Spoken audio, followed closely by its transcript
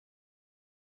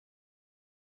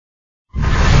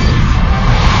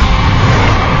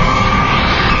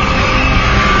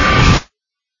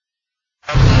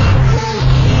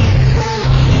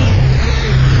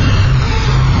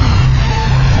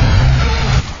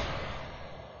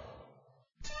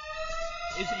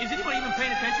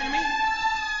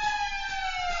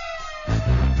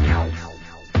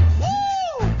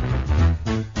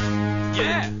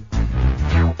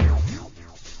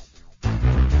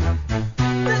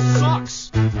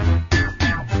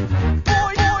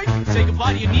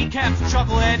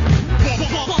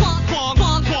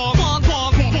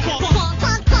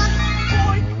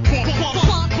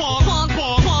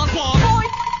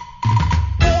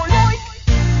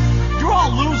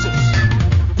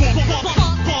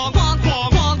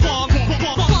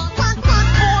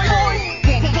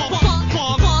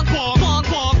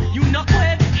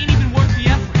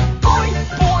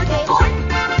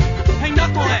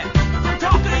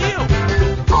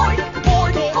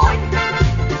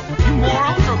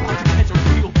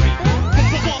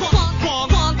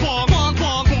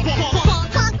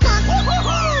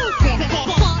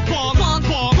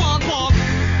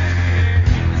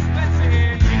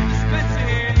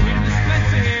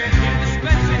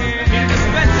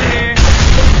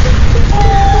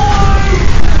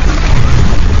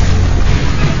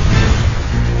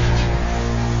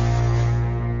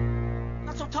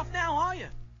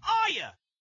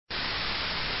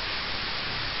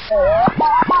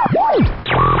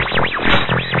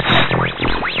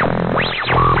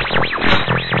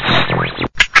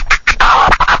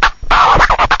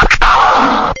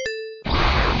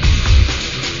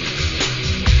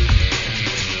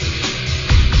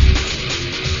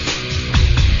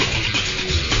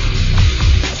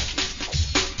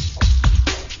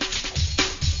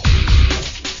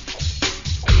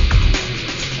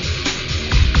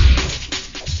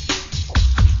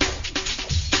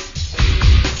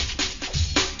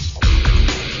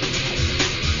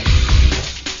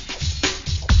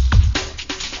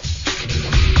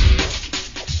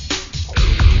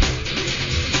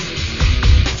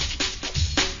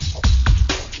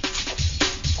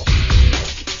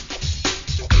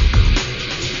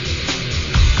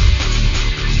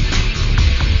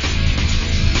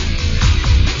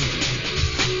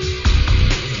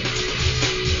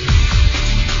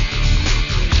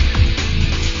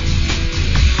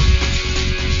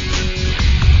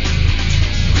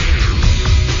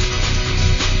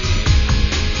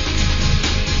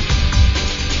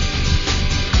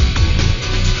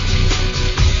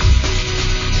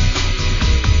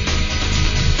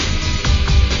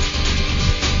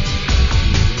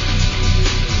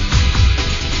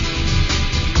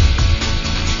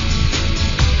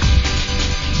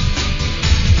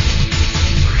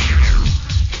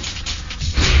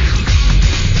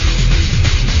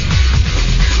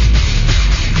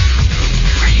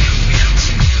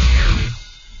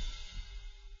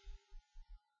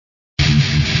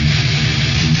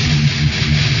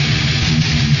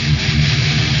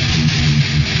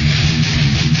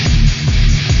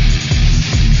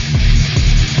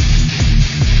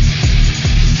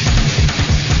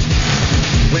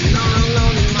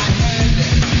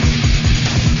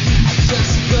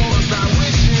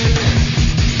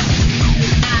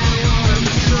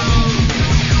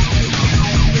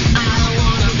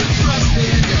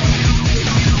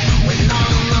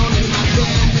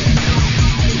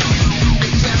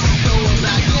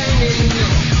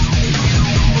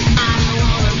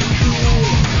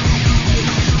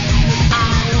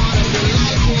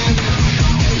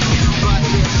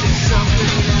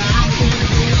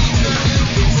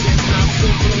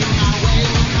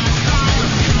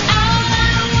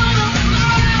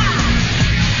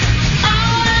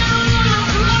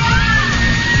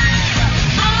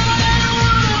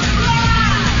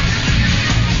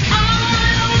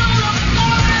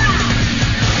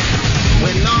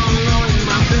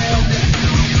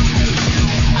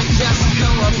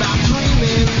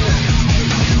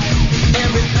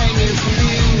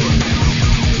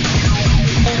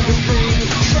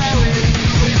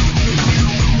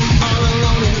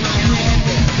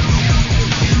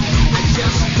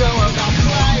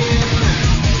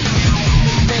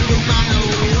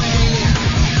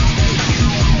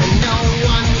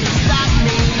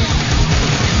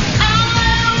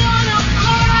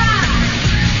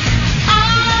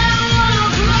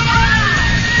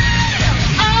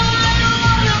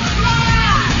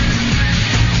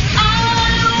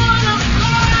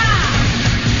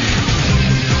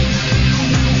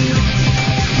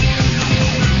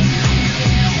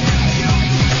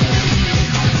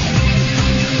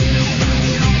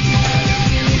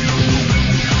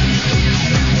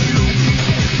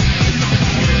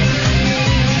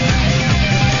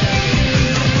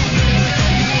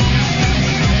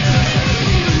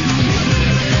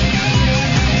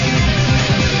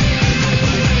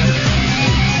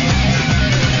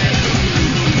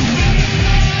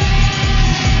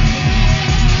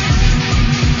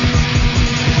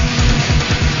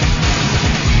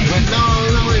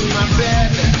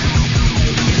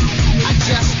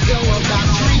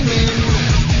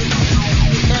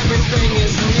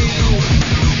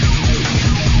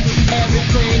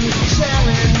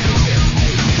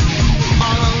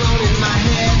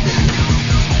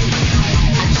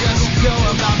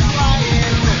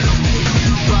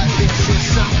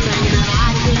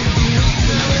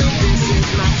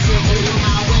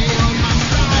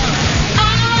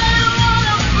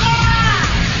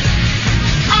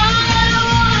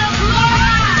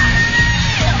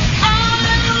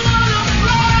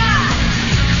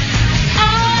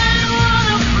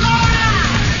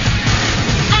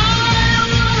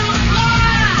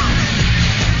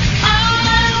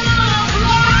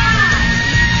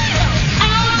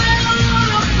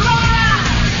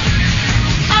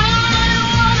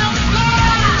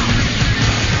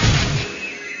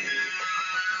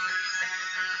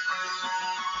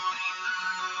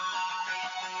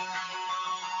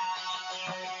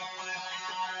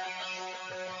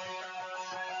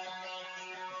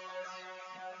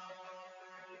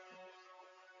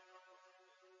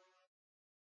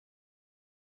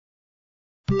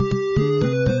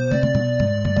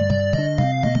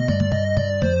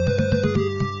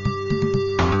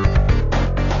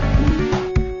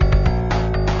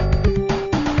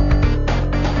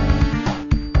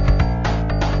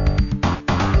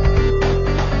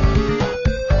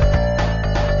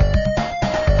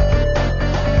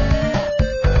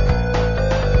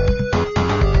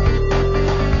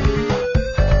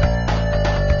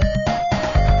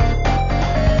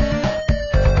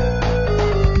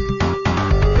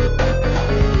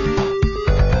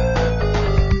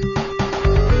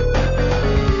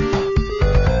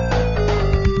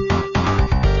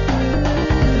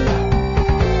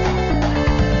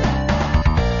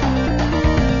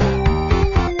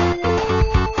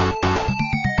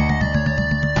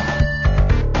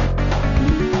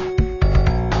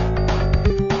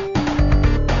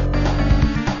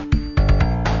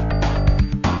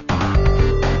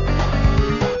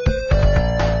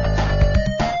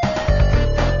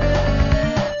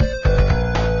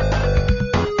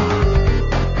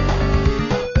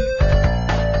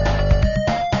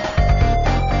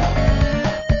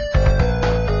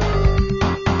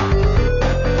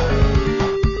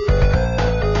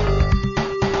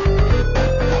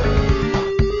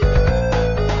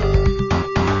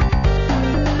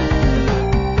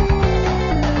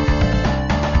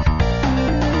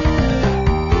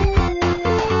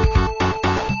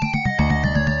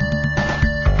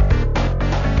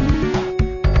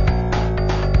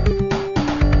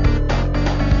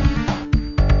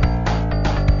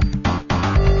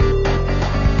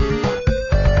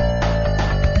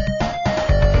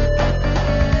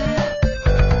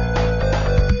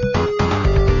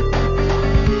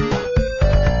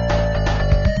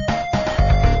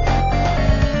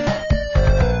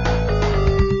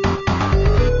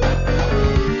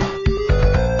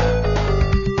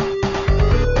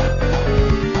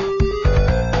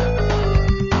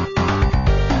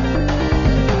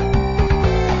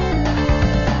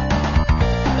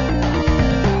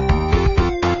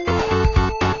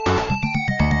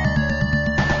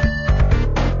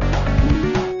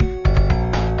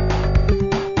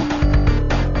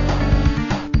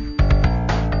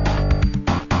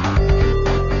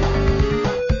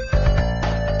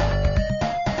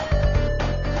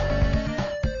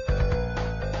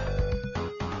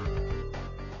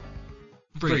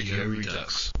Radio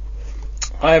Redux.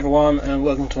 Hi everyone, and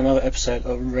welcome to another episode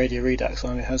of Radio Redux.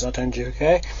 I'm your host, Arton,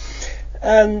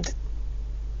 and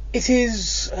it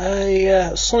is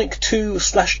a Sonic 2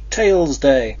 / Tails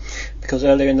day, because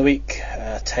earlier in the week,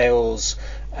 Tails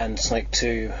and Sonic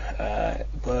 2 had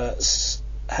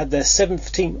their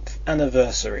 17th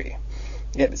anniversary.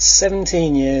 Yep, it's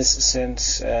 17 years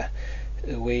since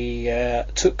we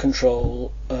took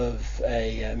control of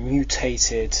a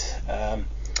mutated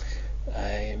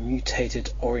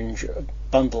orange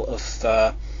bundle of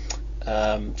fur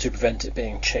to prevent it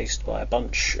being chased by a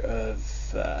bunch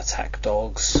of attack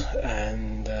dogs,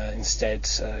 and instead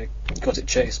got it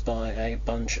chased by a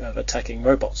bunch of attacking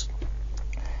robots.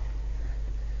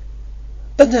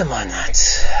 But never mind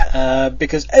that,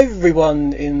 because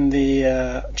everyone in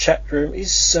the chat room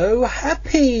is so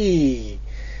happy.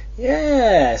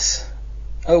 Yes.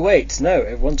 Oh wait, no,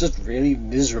 everyone's just really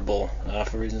miserable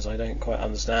for reasons I don't quite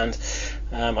understand.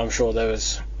 I'm sure there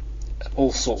was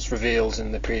all sorts revealed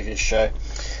in the previous show,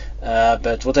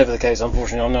 but whatever the case,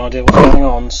 unfortunately I have no idea what's going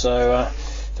on, so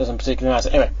it doesn't particularly matter.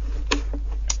 Anyway,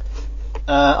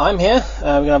 I'm here. We're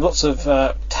going to have lots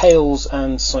of Tails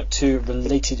and Sonic 2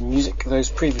 related music. Those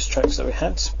previous tracks that we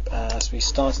had as we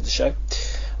started the show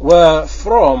were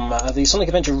from the Sonic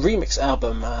Adventure Remix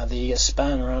album, the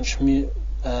Span Ranch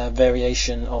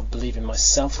variation of Believe in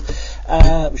Myself,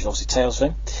 which is obviously Tails'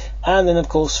 thing, and then of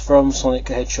course from Sonic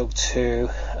the Hedgehog 2,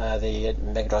 the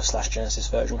Mega Drive / Genesis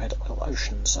version, we had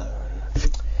Ocean Zone.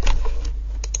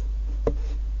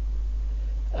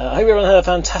 I hope everyone had a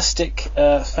fantastic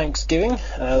Thanksgiving.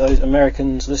 Those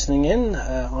Americans listening in,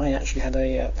 I actually had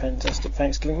a fantastic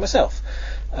Thanksgiving myself.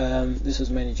 This was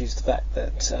mainly due to the fact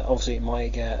that obviously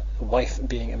my wife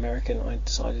being American, I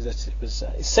decided that it was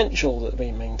essential that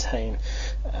we maintain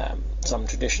some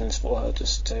traditions for her,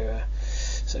 just to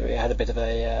so we had a bit of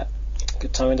a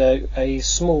good time and a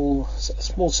small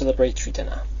celebratory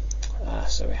dinner.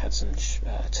 So we had some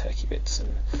turkey bits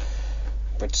and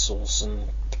bread sauce and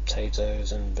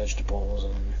potatoes and vegetables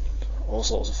and all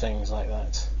sorts of things like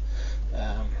that.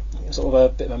 Sort of a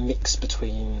bit of a mix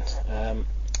between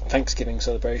Thanksgiving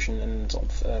celebration and sort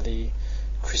of the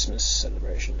Christmas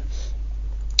celebration.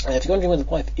 If you're wondering where the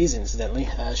wife is, incidentally,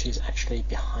 she's actually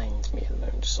behind me at the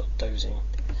moment, just sort of dozing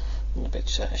a little bit.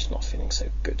 She's not feeling so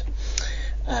good.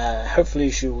 Hopefully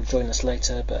she will join us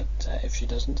later, but if she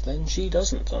doesn't, then she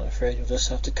doesn't. I'm afraid you'll just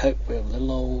have to cope with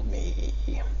little old me.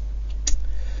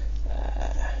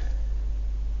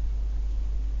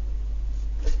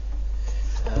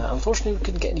 Unfortunately, we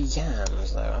couldn't get any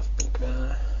yams, though. I think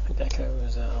Echo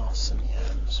was asked some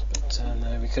yams, but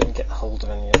no, we couldn't get hold of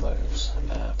any of those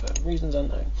for reasons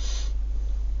unknown.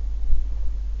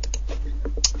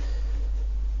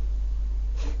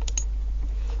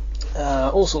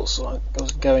 All sorts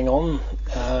was going on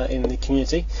in the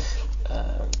community,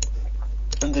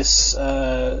 and this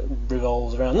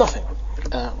revolves around nothing.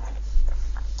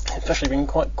 It's actually been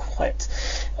quite quiet.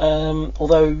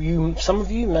 Although some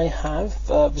of you may have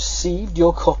received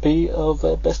your copy of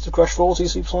Best of Crush 40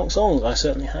 Supersonic Songs. I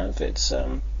certainly have. It's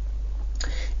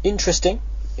interesting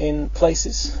in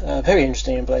places, very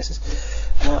interesting in places.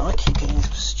 I keep getting into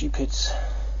a stupid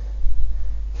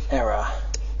error,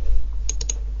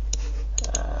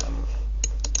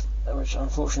 which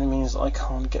unfortunately means that I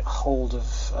can't get hold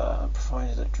of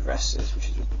provided addresses, which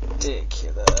is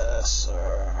ridiculous.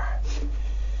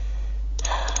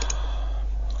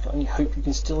 I only hope you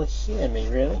can still hear me,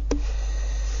 really.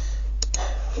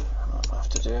 I'll have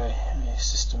to do a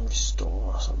system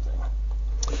restore or something.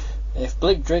 If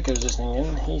Blake Draco's listening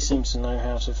in, he seems to know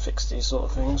how to fix these sort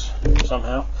of things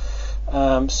somehow.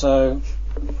 So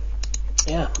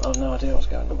yeah, I have no idea what's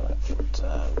going on with it,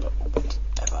 but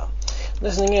whatever.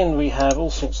 Listening in, we have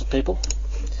all sorts of people.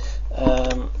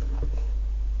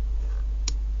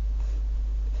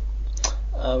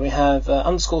 We have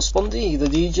underscore Spondy, the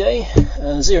DJ,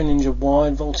 Zero Ninja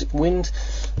Wide, Voltic Wind,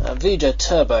 VJ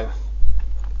Turbo,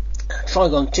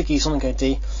 Trigon Tiki Sonic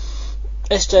AD,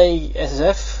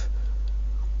 SJSF,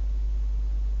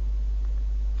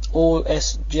 or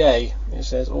SJ, it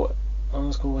says, or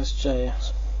underscore SJ. I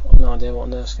have no idea what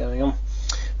on earth's going on.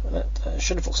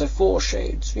 Shadow Fox 4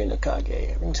 Shades,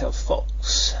 Unakage, Ringtail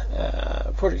Fox,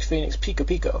 Project Phoenix, Pico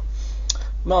Pico,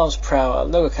 Mars Prower,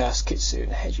 Logocast,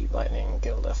 Kitsune, Hedgie Lightning,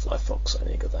 Gilda, Fly Fox,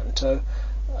 Onigo Danto,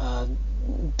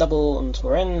 Double and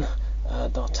Toren,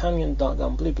 D'Artagnan, Dark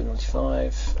Gun, Blue Blue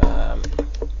 95,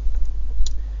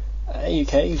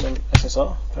 AUK, who's on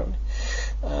SSR apparently,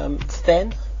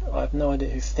 Then, I have no idea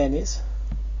who Then is,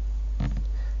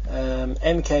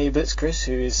 MK Blitzchris,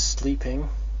 who is sleeping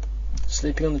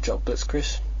on the job,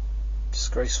 Blitzchris,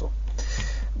 disgraceful.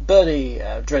 Birdie,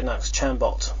 Dreadnoughts,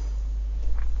 Chambot,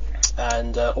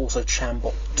 and also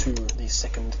Chambot 2, the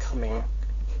second coming.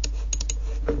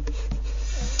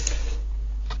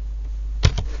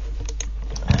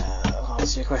 I'll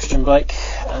answer your question, Blake.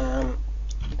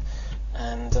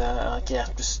 Yeah,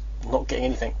 just not getting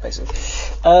anything, basically.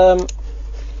 And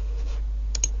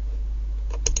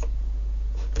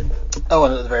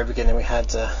at the very beginning we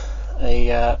had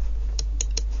a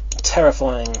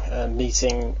terrifying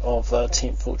meeting of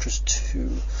Team Fortress 2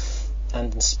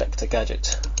 and Inspector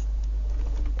Gadget.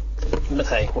 But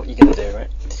hey, what are you going to do,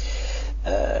 right?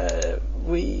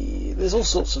 There's all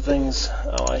sorts of things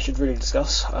I should really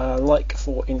discuss, like,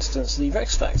 for instance, the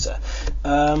Rex Factor.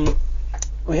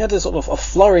 We had a sort of a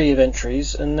flurry of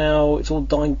entries, and now it's all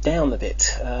died down a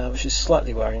bit, which is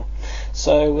slightly worrying.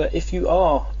 So if you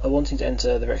are wanting to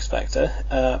enter the Rex Factor,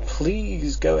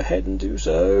 please go ahead and do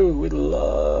so. We'd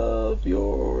love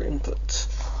your input.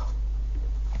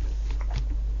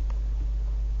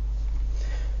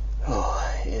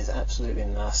 Oh, it is absolutely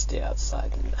nasty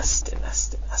outside. Nasty.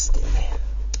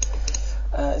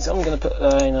 So I'm going to put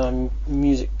in a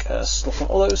music slot on.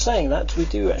 Although saying that, I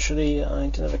did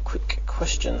have a quick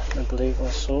question, I believe I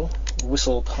saw.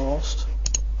 Whistle past.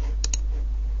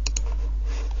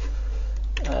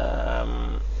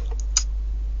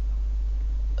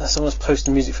 Someone's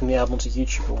posted music from the album to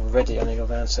YouTube already. Inigo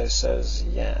Vanto says,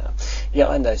 yeah,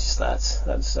 I noticed that.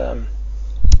 That's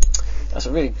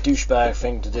a really douchebag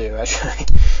thing to do, actually.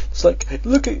 It's like,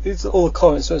 it's all the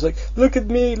comments, so it's like, look at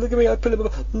me, I put it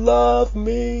up, love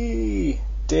me,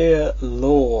 dear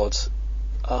Lord.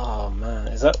 Oh man,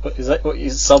 is that what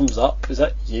it sums up? Is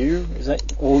that you? Is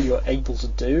that all you're able to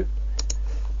do?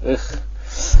 Ugh.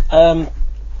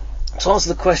 To answer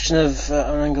the question of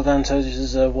Inigo Vanto, this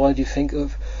is why do you think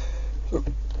of...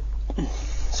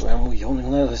 Sorry, I'm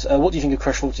yawning nervous. What do you think of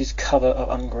Crash 40's cover of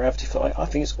Ungravity? I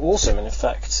think it's awesome, and in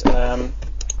fact,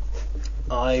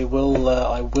 I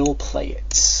will play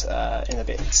it in a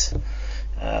bit.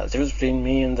 The difference between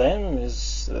me and them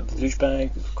is the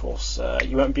douchebag. Of course,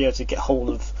 you won't be able to get hold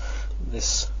of the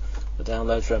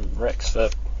download from Rex for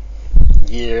a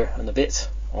year and a bit,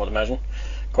 I would imagine.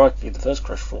 Crikey, the first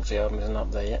Crash 40 album isn't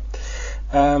up there yet.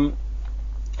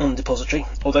 On Depository.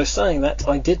 Although saying that,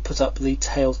 I did put up the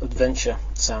Tales Adventure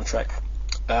soundtrack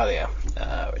earlier,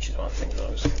 which is one of the things I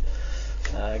was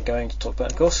going to talk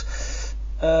about, of course.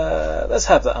 Let's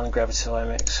have that Ungravity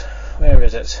mix. Where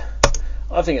is it?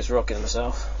 I think it's rocking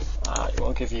myself.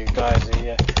 I'll give you guys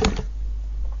a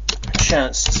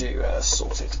chance to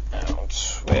sort it out.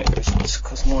 Where is it?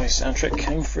 Because my soundtrack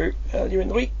came through earlier in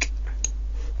the week.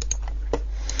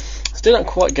 Still don't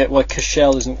quite get why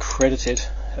Cashel isn't credited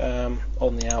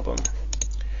on the album.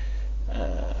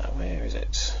 Where is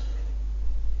it?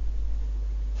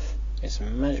 It's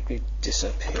magically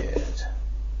disappeared.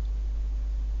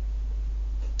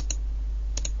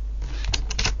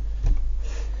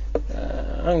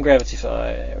 Ungravity,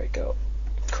 there we go.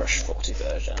 Crush 40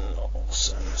 version,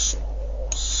 awesome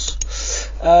sauce.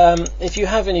 If you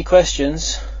have any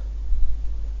questions,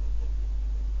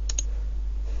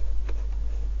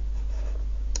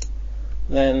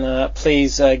 then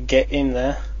please get in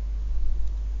there.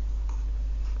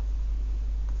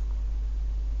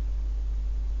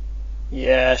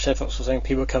 Yeah, Chef Fox was saying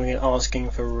people are coming in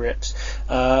asking for rips.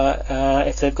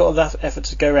 If they've got that effort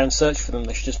to go around search for them,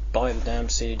 they should just buy the damn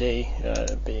CD.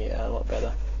 It'd be a lot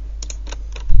better.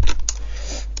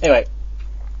 Anyway,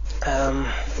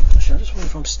 actually, I'm just wondering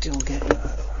if I'm still getting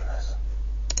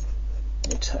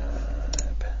new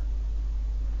tab.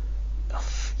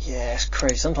 Yeah, it's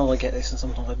crazy. Sometimes I get this and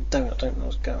sometimes I don't. I don't know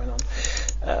what's going on.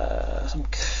 Some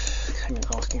came in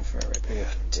asking for a rip. Oh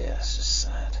dear, it's just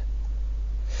sad.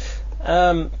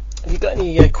 If you've got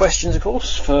any questions, of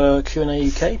course, for Q&A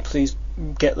UK, please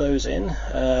get those in.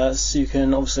 So you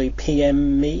can obviously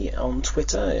PM me on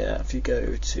Twitter. If you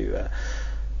go to...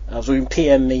 so you can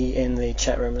PM me in the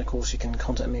chat room, and of course you can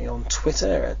contact me on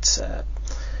Twitter at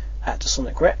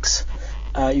SonicRex.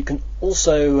 You can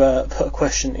also put a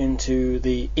question into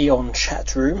the Eon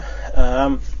chat room.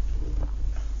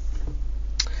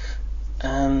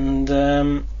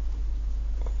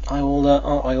 I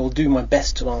will do my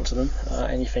best to answer them.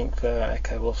 Anything for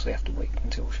Echo will obviously have to wait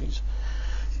until she's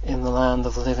in the land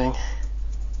of the living.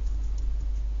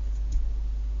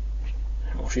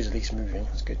 Or she's at least moving,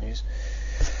 that's good news.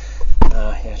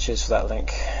 Yeah, cheers for that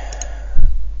link.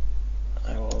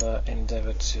 I will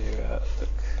endeavour to look.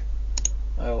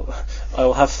 I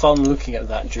will have fun looking at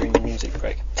that during the music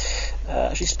break.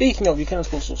 Actually, speaking of, you can of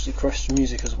course also request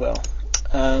music as well.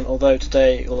 although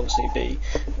today will obviously be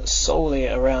solely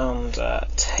around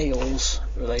Tales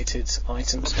related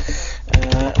items.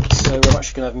 So we're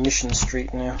actually going to have Mission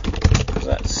Street now.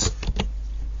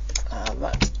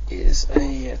 That is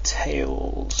a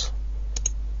Tales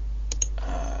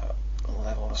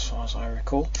level as far as I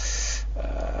recall.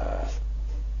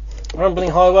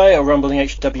 Rumbling Highway or Rumbling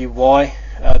HWY,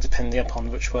 depending upon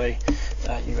which way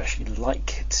you actually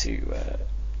like to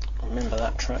remember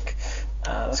that track.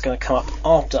 That's going to come up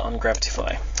after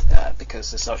Ungravitify,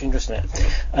 because there's such interest in it.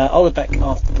 I'll be back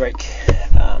after the break.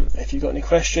 If you've got any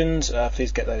questions,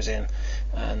 please get those in,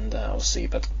 and I'll see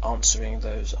about answering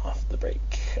those after the break.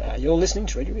 You're listening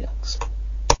to Radio Redux.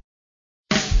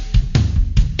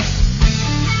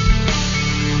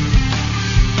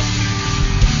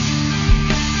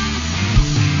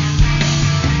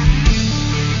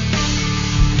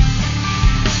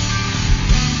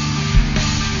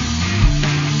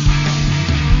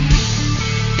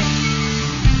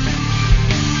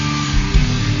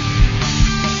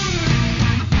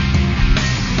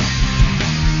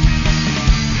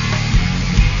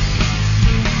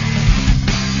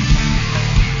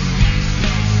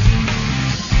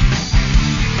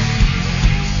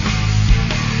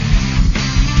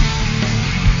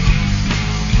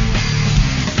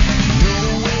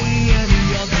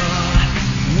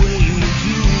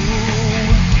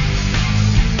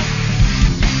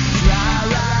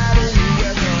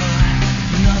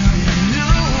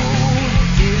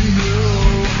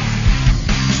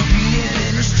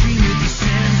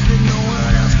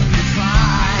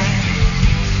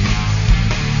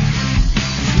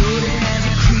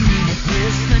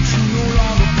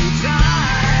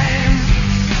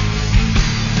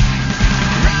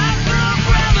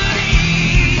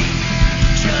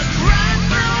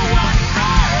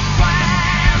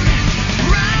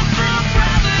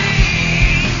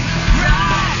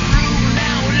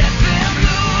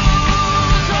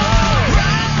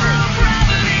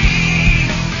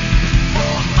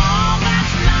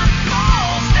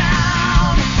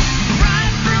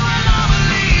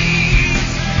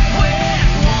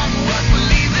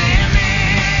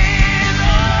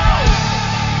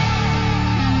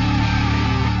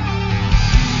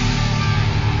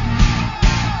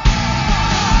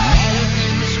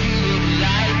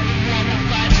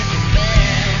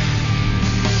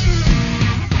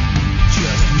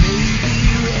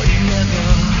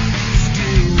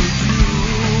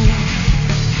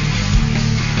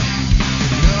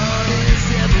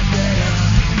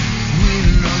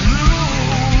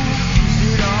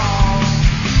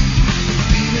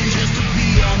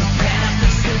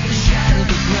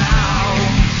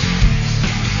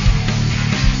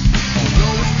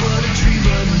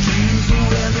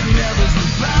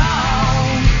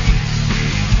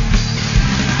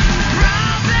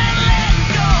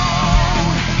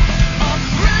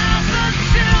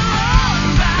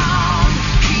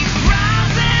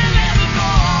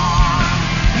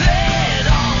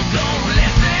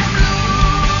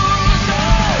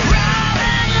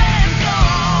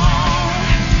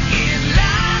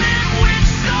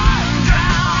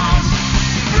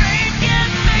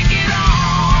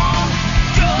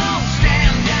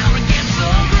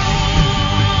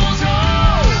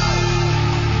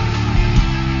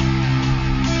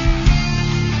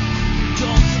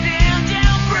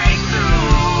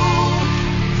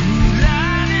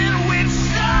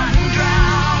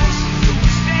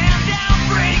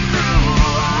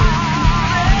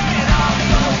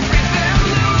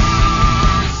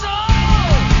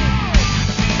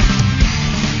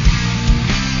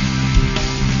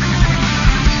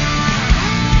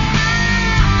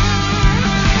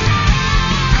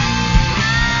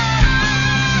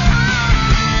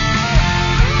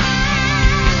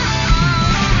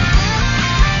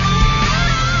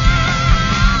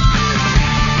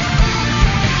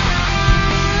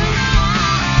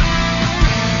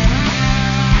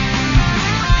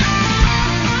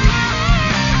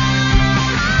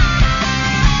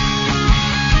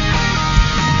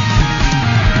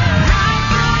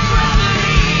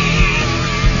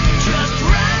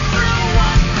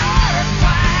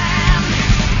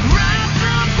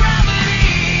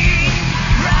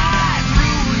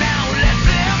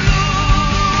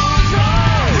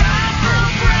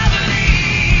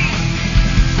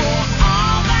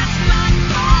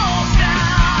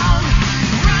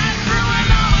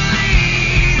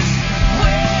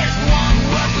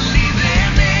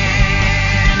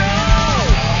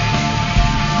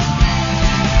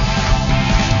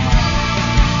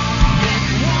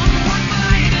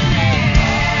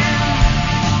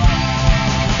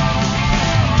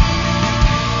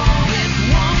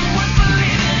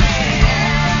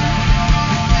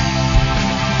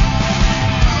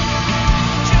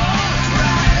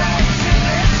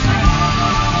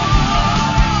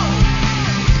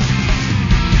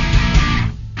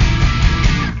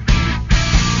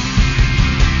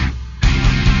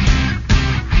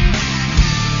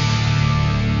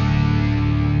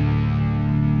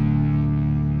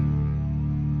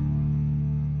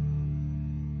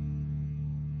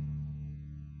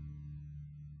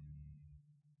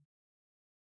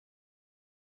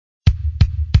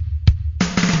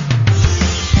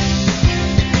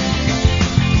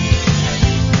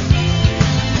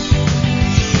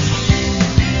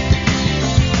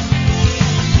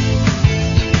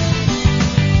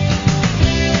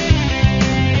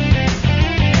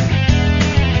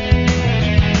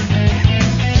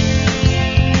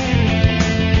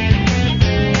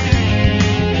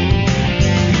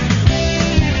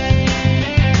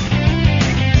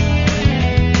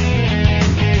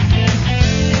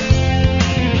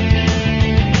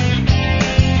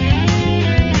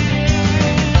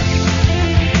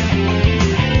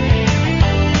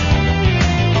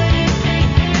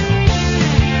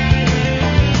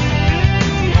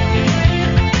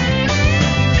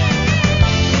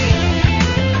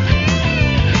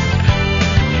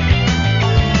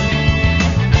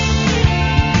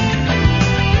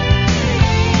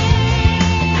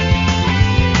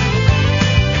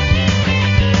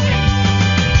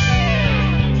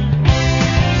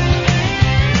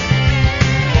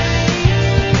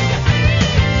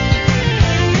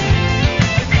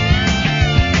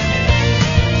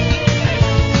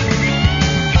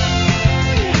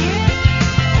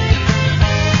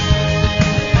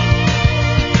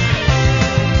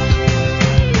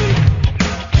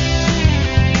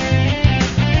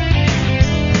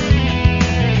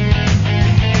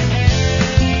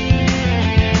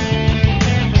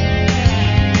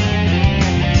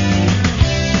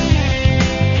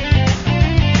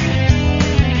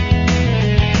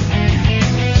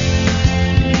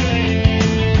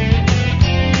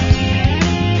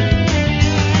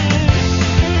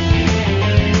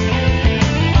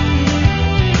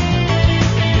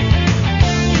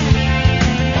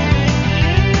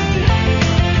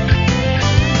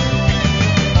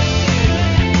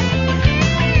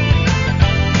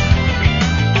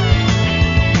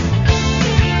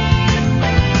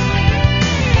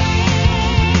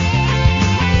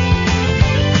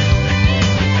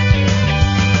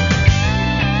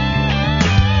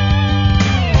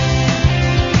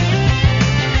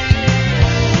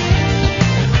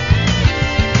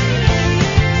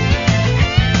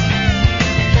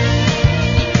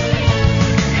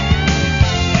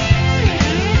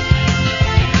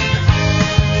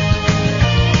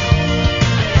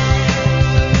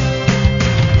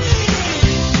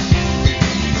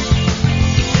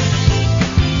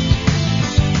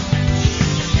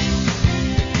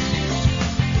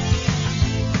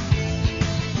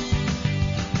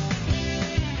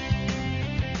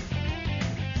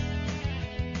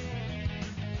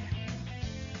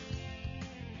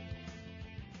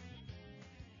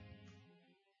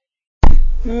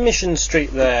 Mission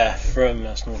Street there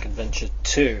from Sonic Adventure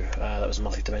 2. That was a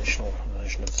multi-dimensional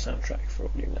version of the soundtrack, for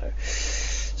all you know.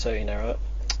 So you know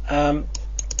it.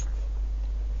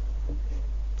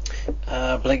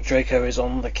 Blake Draco is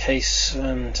on the case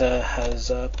and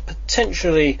has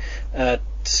potentially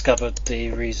discovered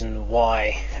the reason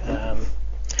why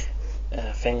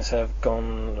things have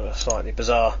gone slightly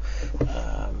bizarre.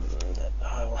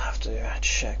 I will have to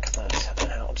check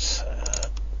that out.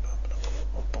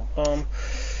 There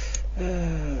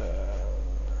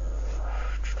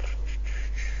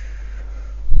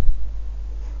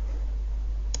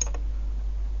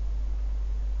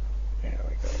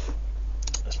we go.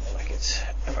 That's more like it.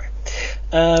 Anyway.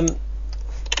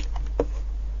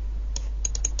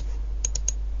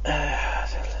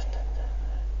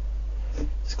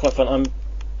 It's quite fun.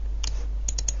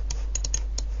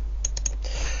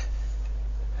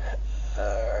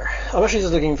 I'm actually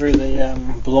just looking through the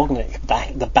Blognik,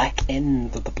 the back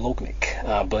end of the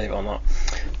Blognik, believe it or not.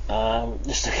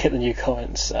 Just to get the new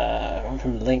comments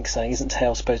from Link saying, isn't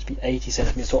Tails supposed to be 80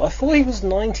 centimetres tall? I thought he was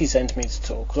 90 centimetres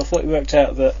tall, because I thought it worked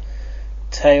out that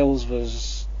Tails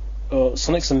was...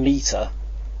 Sonic's a metre,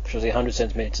 which was 100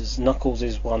 centimetres, Knuckles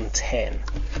is 110.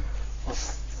 I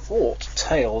thought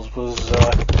Tails was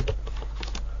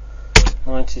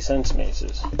 90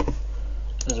 centimetres.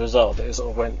 As a result, it sort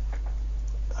of went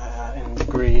in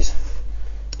degrees.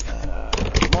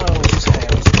 Miles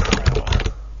Tails per hour.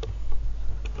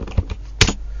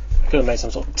 I could have made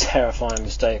some sort of terrifying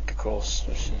mistake, of course,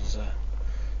 which is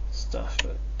stuff,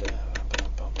 but it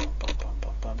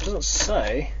doesn't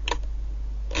say.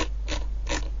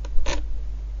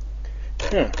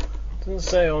 It doesn't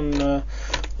say on the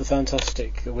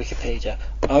fantastic Wikipedia.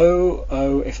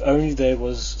 If only there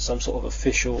was some sort of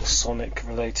official Sonic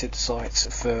related site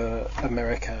for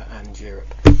America and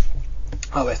Europe.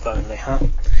 Oh, if only, huh?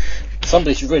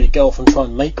 Somebody should really go off and try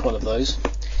and make one of those.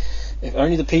 If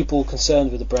only the people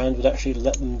concerned with the brand would actually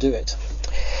let them do it.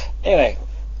 Anyway,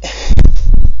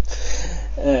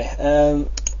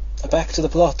 back to the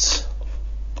plot.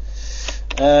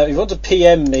 If you want to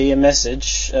PM me a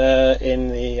message in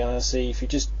the IRC, if you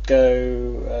just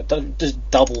go, just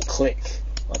double click,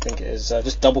 I think it is,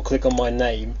 just double click on my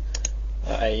name,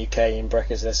 AUK in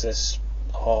brackets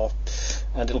SSR,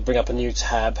 and it'll bring up a new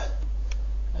tab,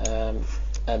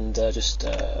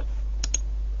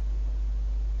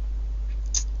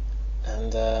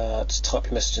 just type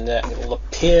your message in there and it will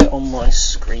appear on my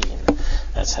screen.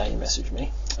 That's how you message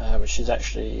me, which is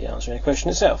actually answering a question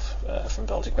itself from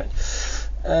Baltic Brain.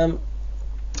 I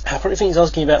probably think he's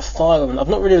asking about Firewoman. I've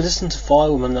not really listened to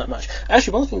Firewoman that much.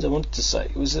 Actually, one of the things I wanted to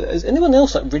say was, is anyone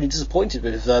else really disappointed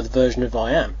with the version of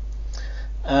I Am?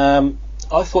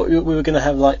 I thought we were going to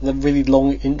have like the really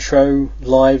long intro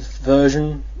live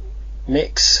version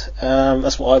mix.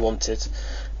 That's what I wanted.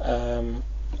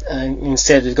 And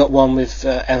instead we've got one with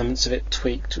elements of it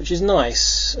tweaked, which is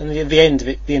nice. And the end of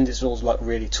it, it's all like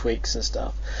really tweaks and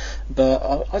stuff. But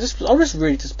I was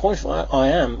really disappointed with I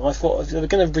Am. I thought if they were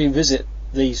going to revisit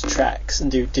these tracks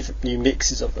and do different new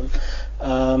mixes of them,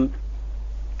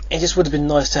 it just would have been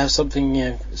nice to have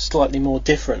something slightly more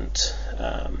different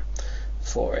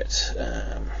for it.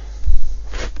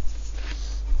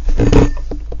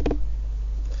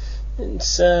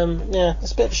 It's a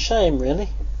bit of a shame, really.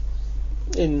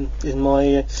 In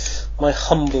my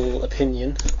humble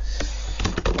opinion.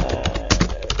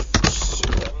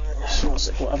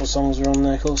 What other songs are on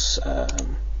there? Of course,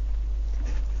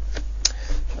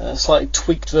 slightly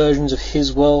tweaked versions of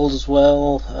His World as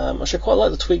well. Actually, I quite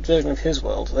like the tweaked version of His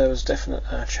World. There was definite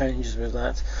changes with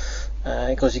that,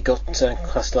 because you got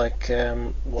class like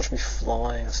Watch Me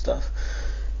Fly and stuff.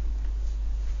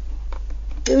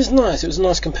 It was nice. It was a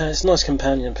nice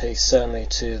companion piece, certainly,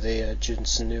 to the Jun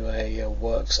Senue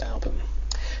Works album,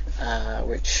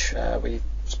 which we've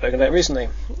spoken about recently,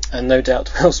 and no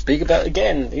doubt we'll speak about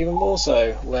again, even more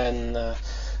so when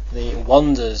the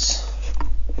Wonders,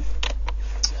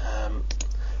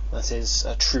 that is,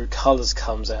 True Colours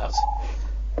comes out.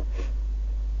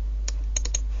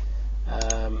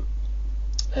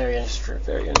 Very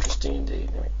interesting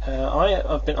indeed.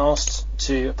 I've been asked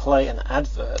to play an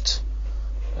advert.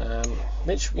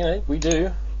 Which we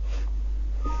do.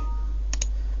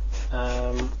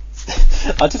 I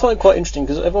did find it quite interesting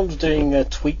because everyone was doing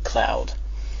Tweet Cloud,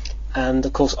 and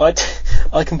of course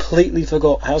I completely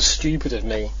forgot how stupid of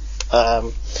me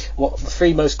what the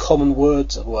three most common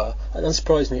words were, and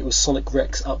unsurprisingly it was Sonic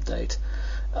Rex Update,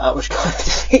 which kind of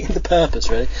defeated the purpose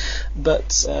really.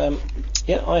 But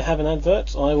I have an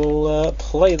advert. I will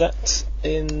play that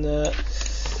in the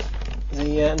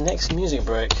next music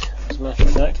break, as a matter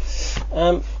of fact.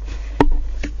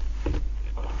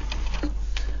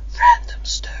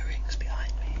 stirrings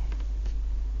behind me.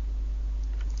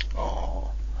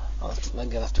 Oh,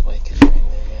 maybe I'll have to wake it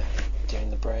during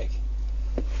the break.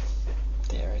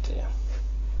 Dear oh dear.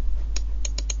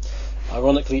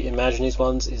 Ironically, Imagineers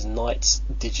ones is Knights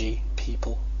Digi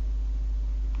People.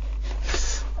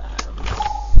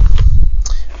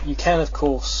 You can, of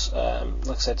course, like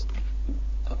I said,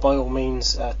 by all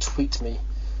means, tweet me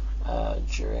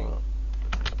during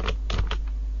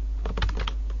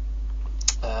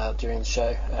the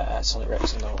show at Sonic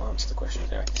Rex, and I'll answer the questions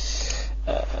anyway.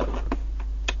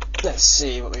 Let's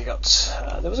see what we got.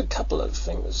 There was a couple of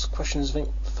questions I think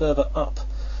further up.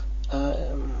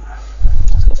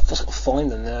 I've got to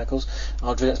find them now, because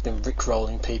Dreadnought's been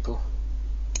rickrolling people.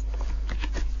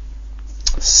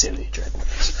 Silly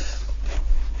Dreadnoughts.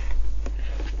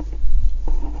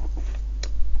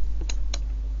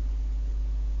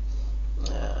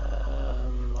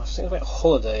 I think about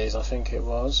holidays, I think it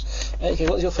was. Okay,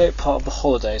 what's your favourite part of the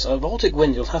holidays? Baltic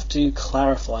Wind, you'll have to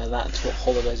clarify that. What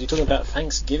holidays? Are you talking about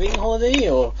Thanksgiving holiday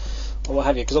or what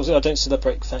have you? Because obviously I don't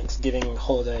celebrate Thanksgiving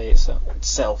holiday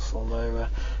itself, although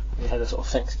we had a sort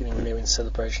of Thanksgiving meal in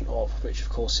celebration of, which of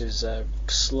course is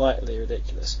slightly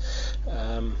ridiculous.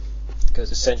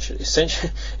 Because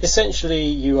essentially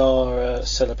you are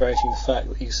celebrating the fact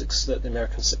that the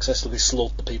Americans successfully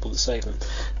slaughtered the people that saved them.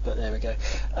 But there we go.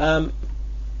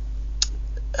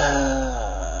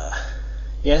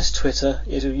 Yes, Twitter.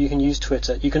 You can use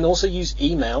Twitter. You can also use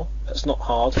email. That's not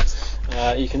hard.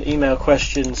 You can email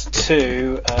questions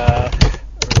to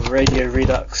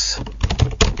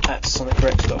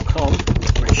radioredux@sonicrex.com,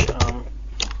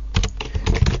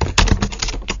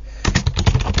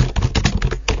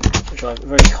 which I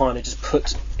very kindly just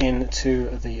put into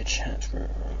the chat room.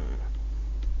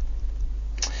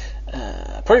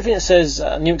 Probably think it says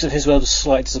Nukes of His World was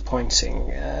slightly disappointing.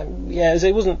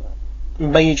 It wasn't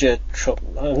major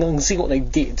trouble. I can see what they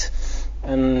did,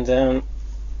 and I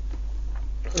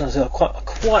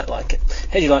quite like it.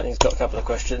 Heady Lightning's got a couple of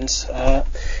questions.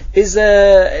 Is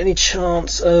there any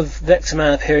chance of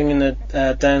Vectorman appearing in the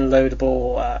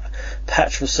downloadable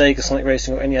patch for Sega Sonic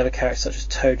Racing or any other characters such as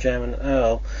Toe Jam and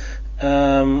Earl?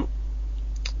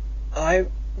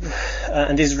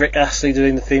 And is Rick Astley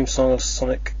doing the theme song of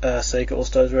Sonic Sega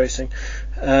All-Stars Racing?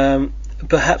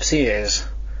 Perhaps he is.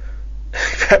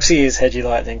 Perhaps he is, Hedgy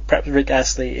Lightning. Perhaps Rick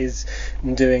Astley is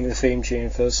doing the theme tune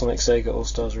for Sonic Sega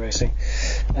All-Stars Racing.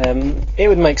 It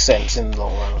would make sense in the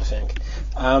long run, I think.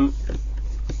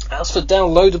 As for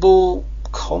downloadable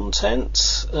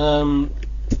content, there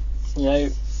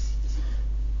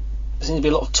seems to be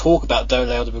a lot of talk about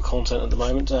downloadable content at the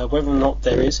moment. Whether or not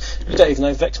there is, we don't even know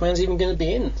if Vectorman's even going to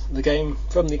be in the game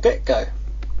from the get-go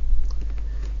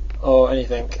or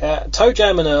anything. Toe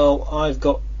Jam and Earl, I've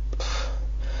got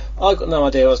no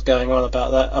idea what's going on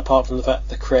about that, apart from the fact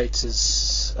that the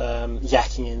creators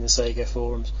yakking in the Sega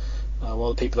forums,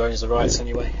 while the people owning the rights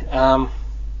anyway.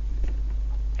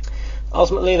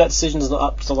 Ultimately, that decision is not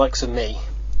up to the likes of me.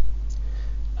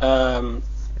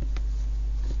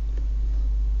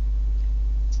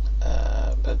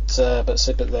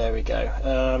 But there we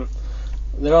go.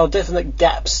 There are definite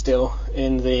gaps still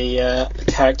in the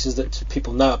characters that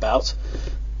people know about.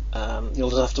 You'll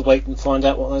just have to wait and find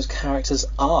out what those characters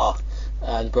are,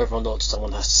 and whether or not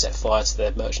someone has to set fire to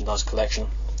their merchandise collection,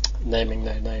 naming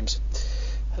no names.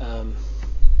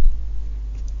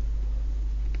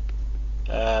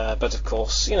 But of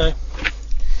course, you'll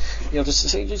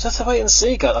just have to wait and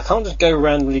see, guys. I can't just go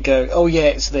randomly go, oh yeah,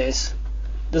 it's this.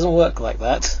 It doesn't work like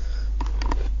that.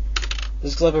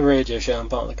 Just because I have a radio show and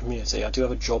part of the community, I do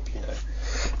have a job,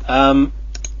 And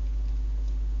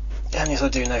yes, I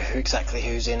do know exactly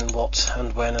who's in what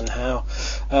and when and how.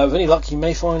 With any luck, you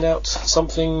may find out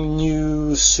something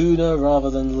new sooner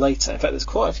rather than later. In fact, there's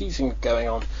quite a few things going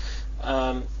on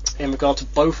in regard to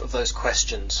both of those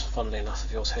questions, funnily enough,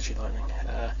 of yours, Hedgy Lightning,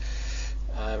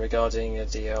 regarding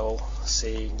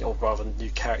DLC, or rather new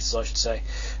characters, I should say,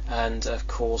 and of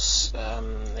course a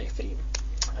theme.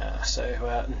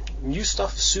 So new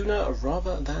stuff sooner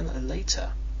rather than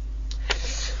later.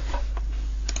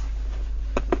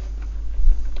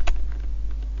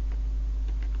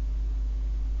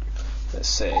 Let's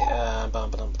see.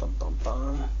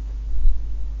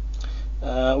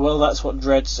 Well, that's what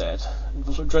Dredd said.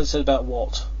 That's what Dredd said about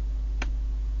what?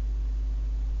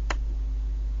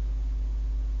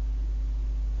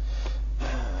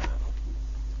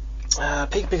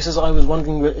 Pig says, I was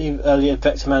wondering earlier if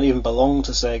Vectorman even belonged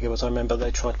to Sega, but I remember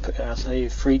they tried to put out a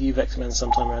 3D Vectorman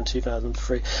sometime around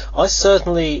 2003. I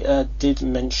certainly did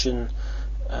mention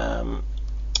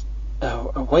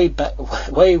way back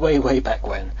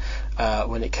when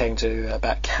it came to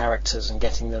about characters and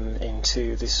getting them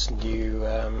into this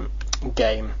new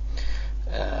game,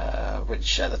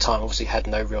 which at the time obviously had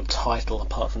no real title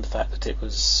apart from the fact that it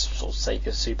was sort of Sega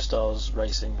Superstars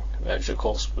Racing, which of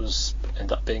course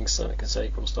ended up being Sonic and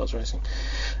Sega All Stars Racing.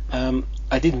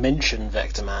 I did mention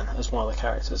Vectorman as one of the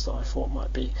characters that I thought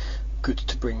might be good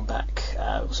to bring back,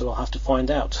 so I'll have to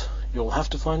find out. You'll have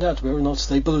to find out whether or not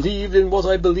they believed in what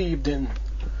I believed in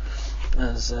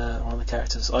as one of the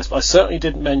characters. I certainly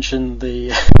didn't mention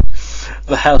the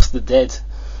the House of the Dead.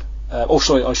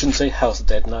 Sorry, I shouldn't say House of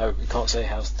the Dead. No, you can't say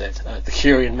House of the Dead. The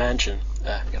Curian Mansion.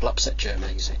 It'll upset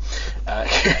Germany, you see.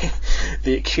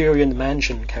 The Curian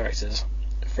Mansion characters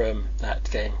from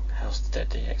that game, House of the Dead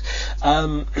DX.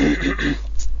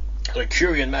 The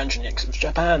Curian Mansion, yes, it was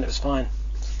Japan. It was fine.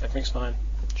 Everything's fine.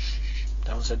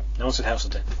 No one said House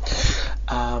of the Dead.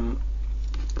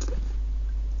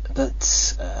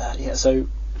 Yeah. So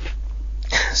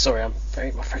sorry, my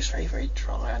throat's very, very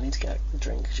dry. I need to get a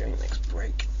drink during the next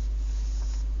break.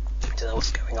 I don't know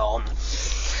what's going on.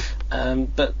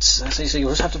 So you'll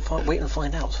just have to wait and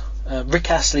find out. Rick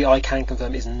Astley, I can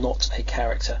confirm, is not a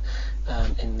character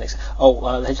in the next.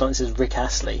 The headline says Rick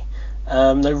Astley.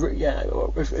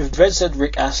 If Dredd said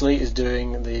Rick Astley is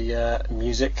doing the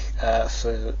music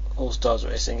for All Stars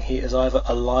Racing, he is either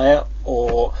a liar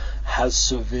or has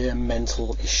severe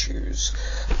mental issues.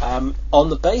 On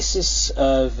the basis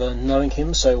of knowing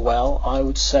him so well, I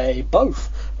would say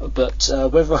both. But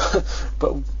we'll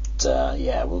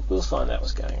find out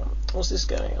what's going on. What's this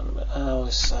going on?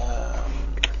 It's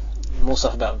more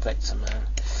stuff about Vectorman.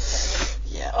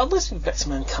 Yeah, I'd like to see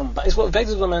Vectorman come back.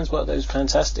 Vectorman's one of those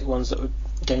fantastic ones that were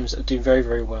games that do very,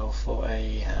 very well for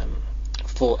a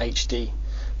full HD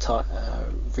type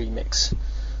remix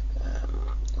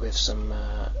with some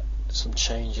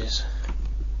changes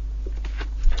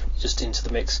just into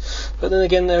the mix. But then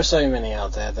again, there are so many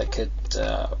out there that could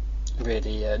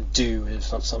really do with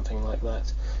something like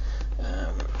that.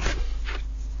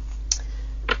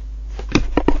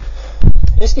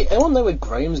 Anyone know where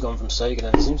Graham's gone from Sega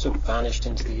now? He seems to have vanished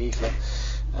into the ether,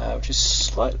 which is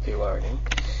slightly worrying.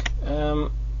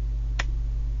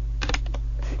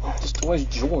 Just always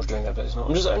George doing that, but it's not.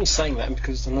 I'm just only saying that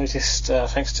because I noticed,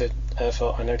 thanks to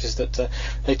I noticed that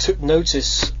they took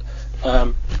notice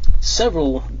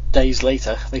several days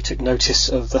later. They took notice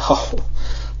of the whole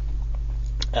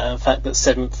fact that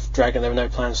Seventh Dragon. There were no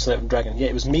plans for Seventh Dragon. Yeah,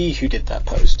 it was me who did that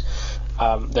post.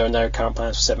 There are no current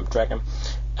plans for Seventh Dragon.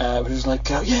 It was like,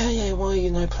 why are you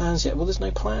no plans yet? Well, there's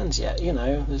no plans yet.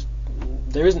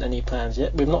 There isn't any plans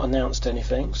yet. We've not announced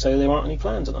anything, so there aren't any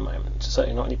plans at the moment.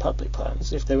 Certainly not any public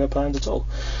plans, if there were plans at all.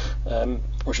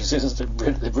 Which is there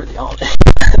really aren't.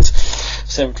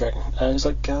 Seventh Dragon. And it's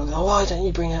like, why don't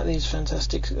you bring out these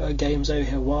fantastic games over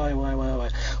here? Why?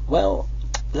 Well,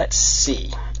 let's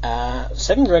see.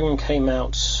 Seventh Dragon came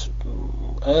out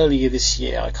earlier this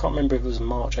year. I can't remember if it was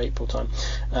March, April time.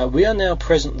 We are now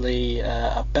presently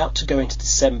about to go into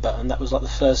December, and that was like the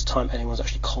first time anyone's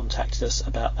actually contacted us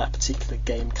about that particular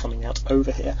game coming out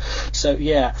over here. So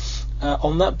yeah,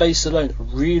 on that base alone,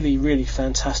 really, really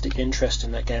fantastic interest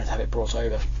in that game to have it brought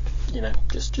over.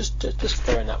 Just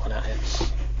throwing that one out here.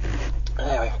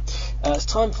 Anyway, it's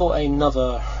time for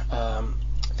another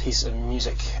piece of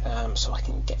music, so I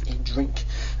can get a drink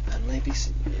and maybe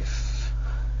see if.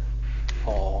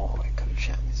 Coach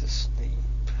Ann is asleep.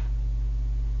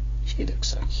 She looks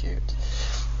so cute.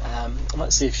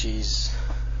 Let's see if she's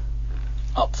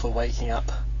up for waking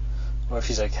up, or if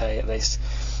she's okay at least.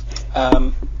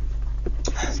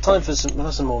 It's time for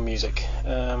some more music.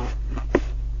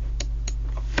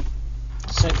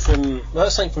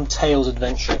 Something from Tails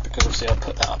Adventure, because obviously I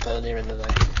put that up earlier in the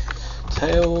day.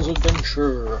 Tails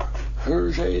Adventure,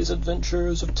 Hergé's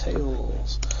Adventures of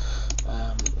Tails.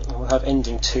 We'll have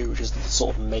Ending 2, which is the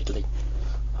sort of medley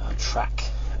track.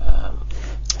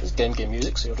 It's Game Gear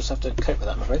music, so you'll just have to cope with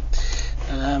that, I'm afraid.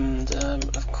 And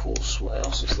of course, what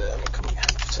else is there?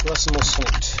 We'll have some more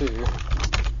Sonic 2.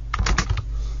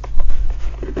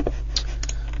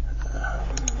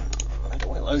 I got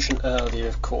Whale Ocean earlier,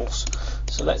 of course.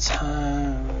 So let's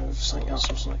have something else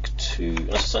from Sonic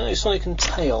 2. Sonic and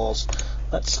Tails.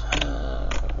 Let's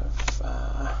have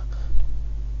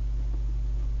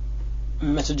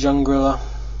Metajungler,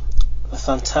 a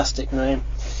fantastic name.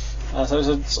 So there's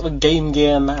a sort of Game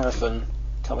Gear marathon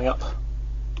coming up.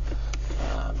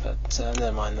 But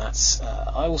never mind that.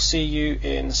 I will see you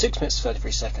in 6 minutes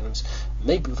 33 seconds.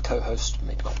 Maybe with a co-host,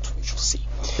 maybe not. We shall see.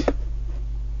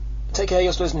 Take care,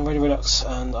 you're still listening to Radio Redux,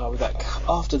 and I'll be back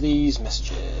after these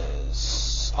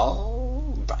messages.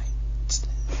 Alright.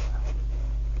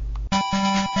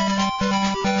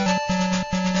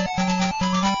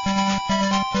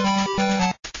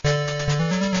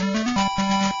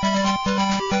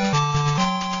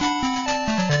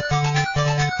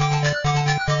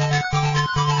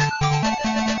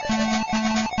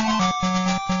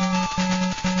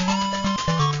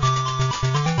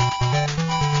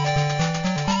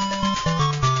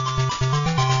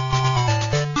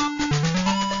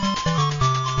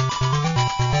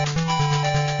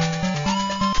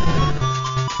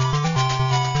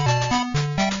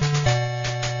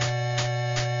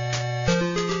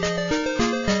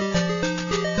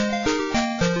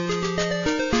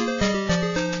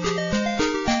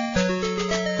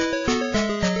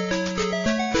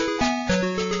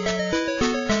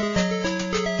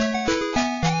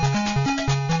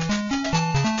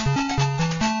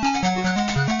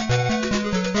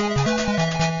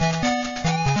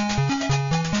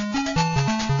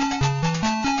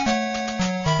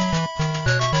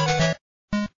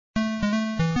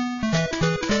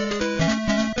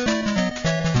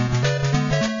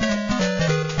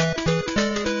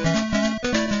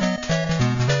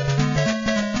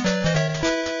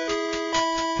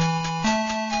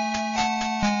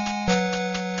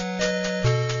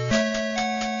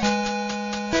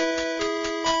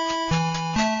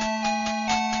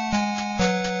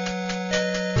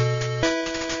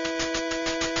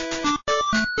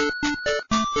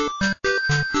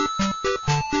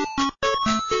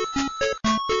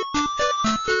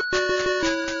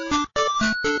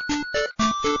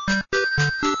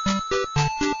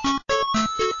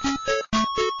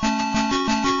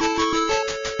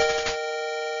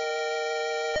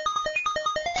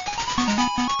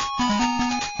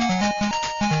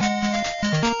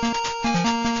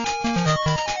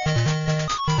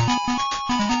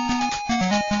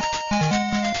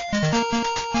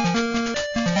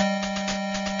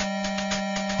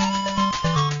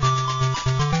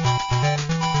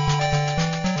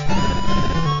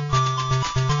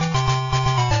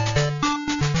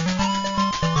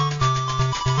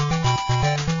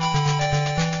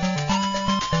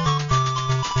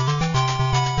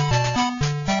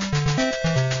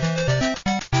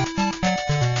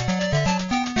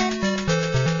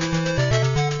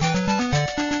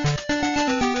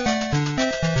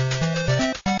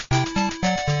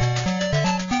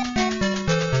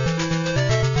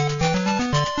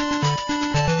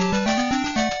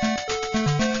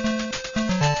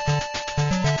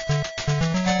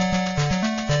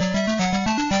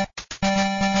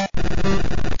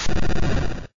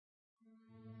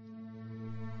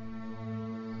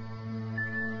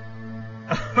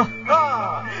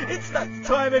 It's that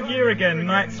time of year again,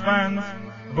 Knights fans.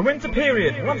 The winter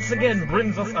period once again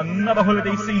brings us another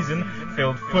holiday season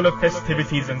filled full of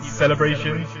festivities and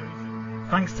celebrations.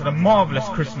 Thanks to the marvellous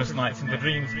Christmas nights in the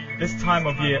Dreams, this time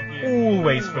of year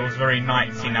always feels very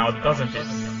Knightsy now, doesn't it?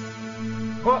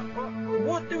 But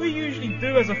what do we usually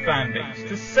do as a fan base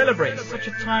to celebrate such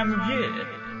a time of year?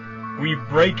 We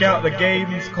break out the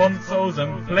games, consoles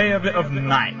and play a bit of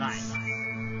Knights.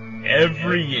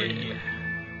 Every year.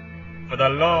 For the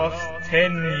last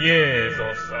 10 years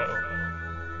or so.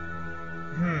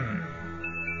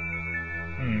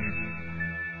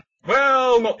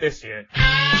 Well, not this year.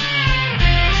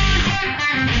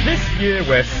 This year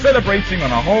we're celebrating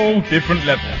on a whole different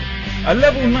level. A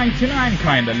level 99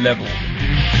 kind of level.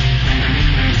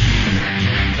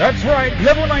 That's right,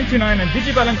 Level 99 and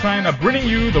DigiValentine are bringing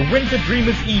you the Winter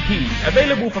Dreamers EP,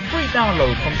 available for free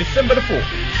download from December the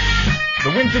 4th. The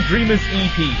Winter Dreamers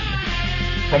EP,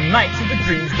 from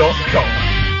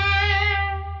knightsofthedreams.com.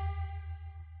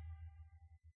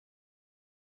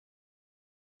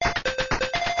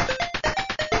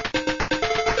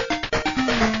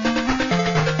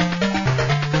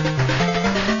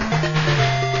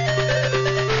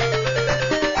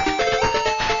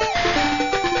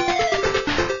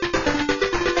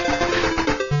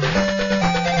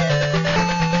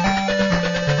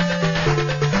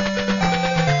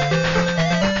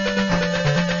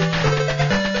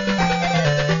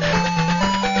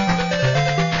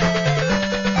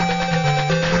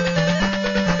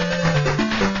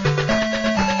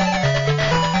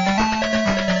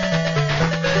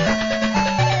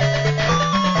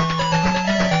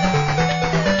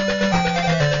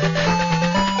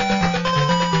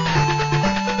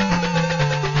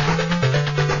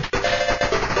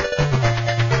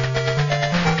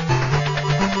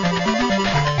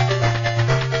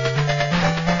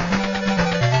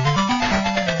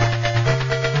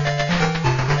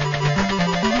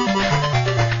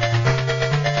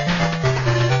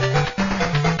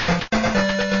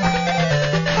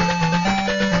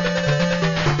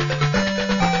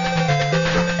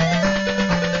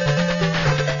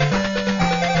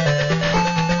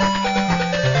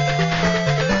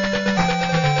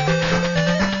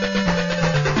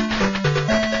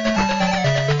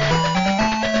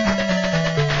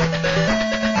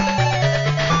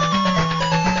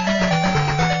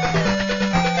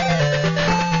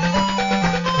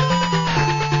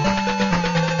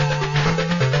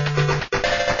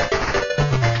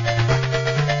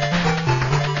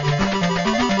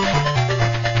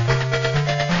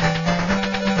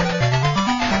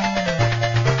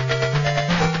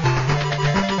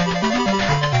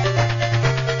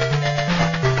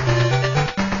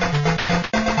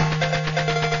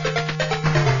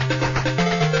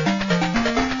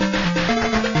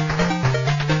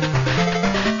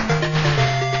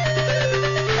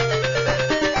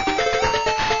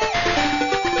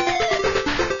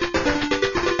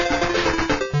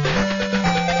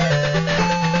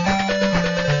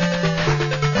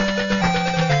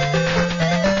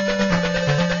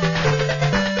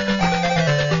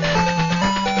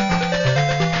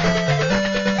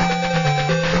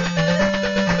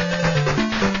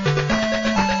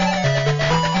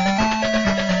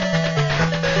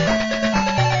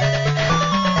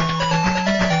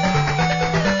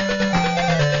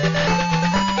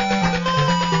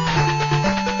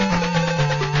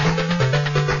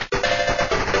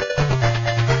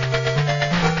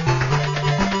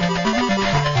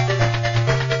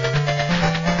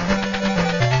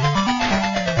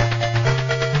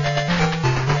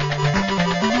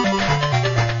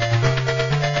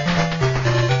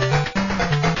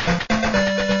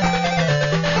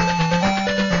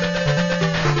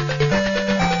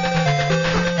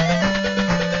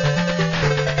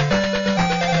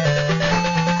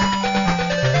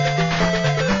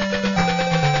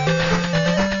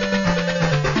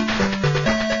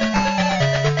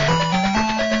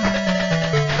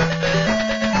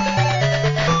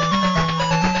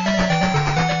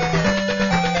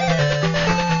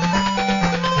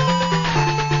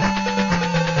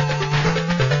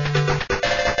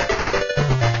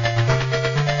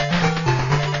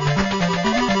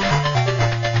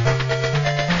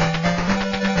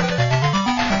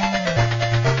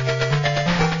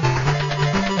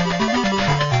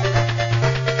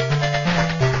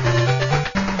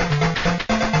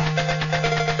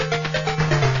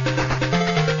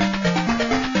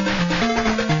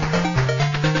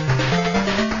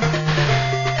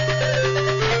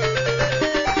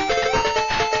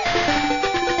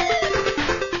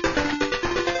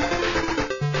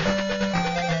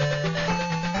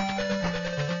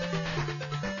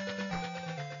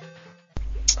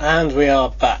 And we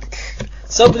are back.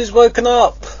 Somebody's woken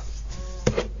up.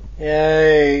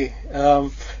 Yay.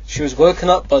 She was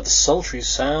woken up by the sultry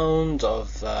sound of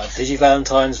Digi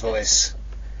Valentine's voice.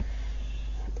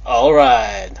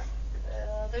 Alright.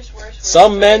 There's worse.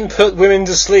 Some men put women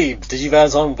to sleep. Digi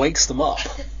Valentine wakes them up.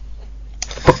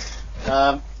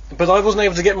 But I wasn't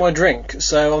able to get my drink,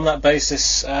 so on that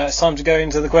basis, it's time to go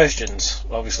into the questions,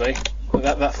 obviously.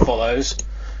 That follows.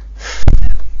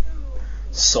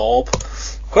 Sob.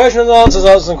 Question and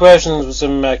answers and questions with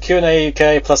some Q&A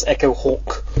UK plus Echo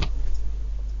Hawk.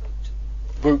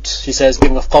 Root, she says,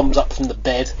 giving a thumbs up from the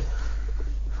bed.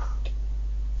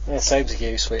 Yeah, same to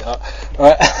you, sweetheart.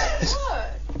 Alright.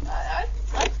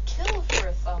 I'd kill for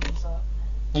a thumbs up.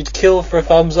 You'd kill for a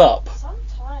thumbs up?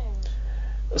 Sometimes.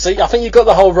 So I think you've got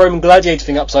the whole Roman gladiator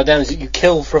thing upside down, is that you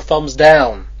kill for a thumbs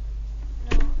down.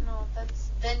 No, that's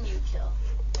then you kill.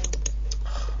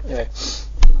 Anyway.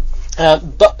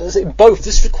 But both,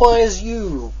 this requires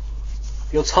you.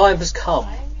 Your time has come.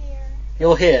 I'm here.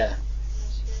 You're here.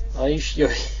 Are you you're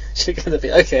going to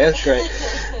be okay? That's great.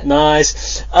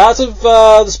 Nice. Out of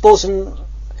the sports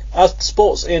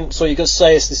in, sorry, you've got to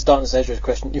say this is Darkness Edge's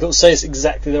question. You've got to say this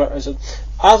exactly the right way.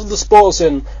 Out of the sports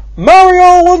in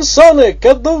Mario and Sonic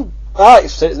at the they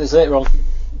say it wrong.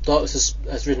 Darkness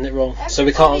has written it wrong, so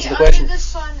we can't answer the question. Under the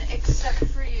sun, except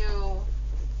for you,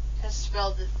 has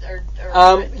spelled it or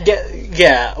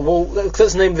yeah. Well,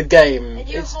 let's name the game. And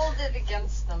you hold it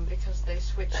against them because they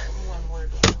switched from one word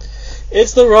to another.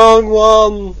 It's the wrong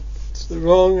one. It's the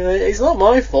wrong. It's not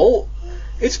my fault.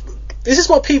 This is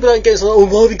what people don't get. It's like, oh,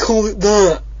 why do we call it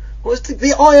that? Well, it's the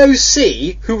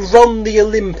IOC who run the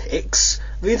Olympics,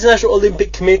 the International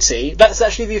Olympic Committee. That's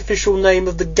actually the official name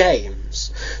of the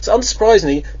games. So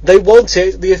unsurprisingly, they want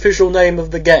it the official name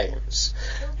of the games.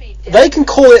 They can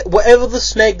call it whatever the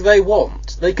snake they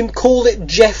want. They can call it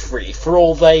Jeffrey for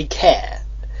all they care.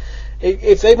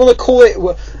 If they want to call it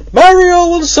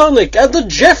Mario and Sonic and the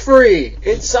Jeffrey,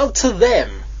 it's up to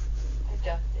them.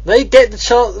 They get the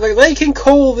chance. They can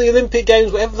call the Olympic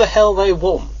Games whatever the hell they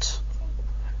want.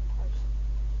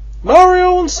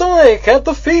 Mario and Sonic at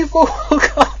the FIFA World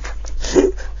Cup.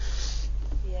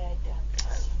 Yeah,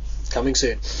 It's coming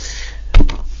soon.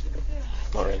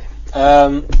 Not really.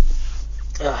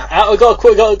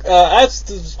 As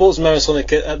the sports Mario and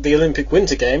Sonic at the Olympic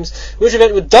Winter Games, which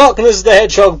event would Darkness the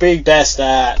Hedgehog be best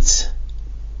at?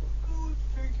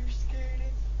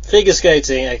 Figure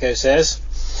skating, Echo says.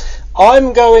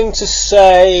 I'm going to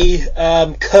say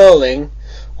curling,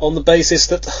 on the basis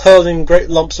that hurling great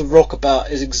lumps of rock about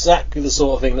is exactly the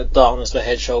sort of thing that Darkness the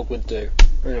Hedgehog would do.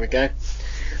 There we go.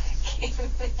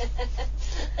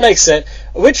 Makes sense.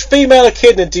 Which female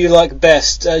echidna do you like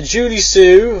best? Julie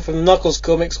Sue from Knuckles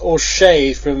Comics or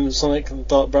Shade from Sonic and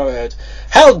Dark Brotherhood?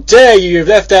 How dare you! You've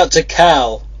left out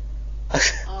Tikal.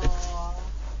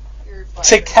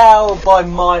 Tikal by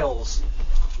miles.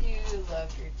 You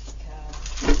love your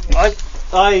Tikal.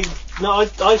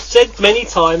 I've said many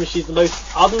times she's the most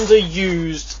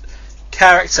underused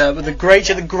character with the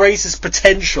greatest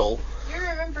potential. You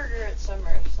remember her at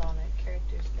Summer of Sonic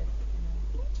characters that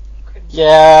couldn't.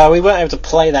 Yeah, we weren't able to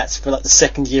play that for like the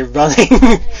second year running.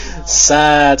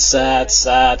 Sad. You should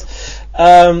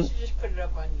just put it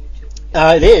up on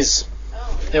YouTube. It is.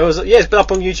 Oh, It was. Yeah, it's been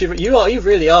up on YouTube. You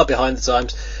really are behind the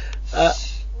times.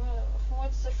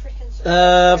 What's the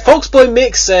freaking Foxboy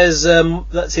Mick says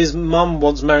that his mum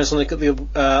wants Mario and Sonic at the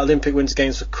Olympic Winter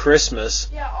Games for Christmas.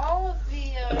 Yeah, all of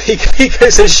the. Pico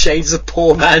says Shade's a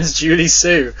poor man's Julie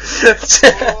Sue.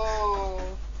 Oh,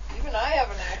 even I have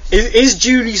an accent. Is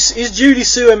Julie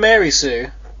Sue a Mary Sue?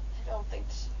 I don't think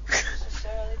so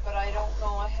necessarily, but I don't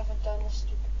know. I haven't done the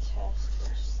stupid test.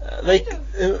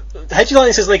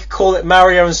 Hedgeline says they could call it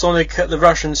Mario and Sonic at the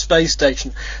Russian space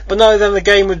station, but no, then the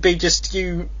game would be just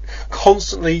you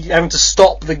constantly having to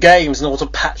stop the games in order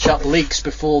to patch up leaks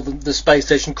before the space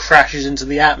station crashes into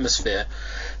the atmosphere.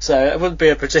 So it wouldn't be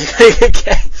a particularly good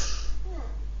game.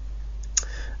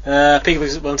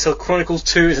 Until Chronicles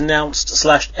 2 is announced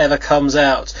 / ever comes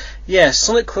out. Yes,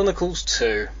 Sonic Chronicles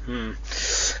 2. I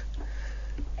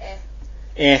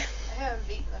haven't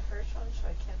beaten the first one, so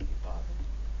I can't be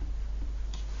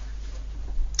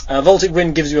bothered. Voltic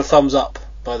Wind gives you a thumbs up,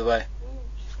 by the way.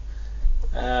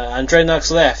 And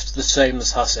Draenux left, the same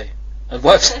as Hussey. And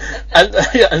wipes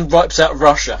and wipes out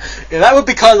Russia. Yeah, that would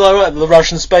be kind of ironic that the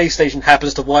Russian space station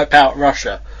happens to wipe out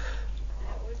Russia.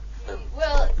 That would be,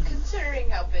 well, considering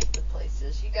how big the place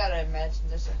is, you gotta imagine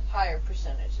there's a higher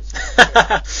percentage.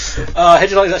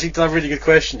 Hedgehog's actually done a really good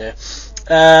question here.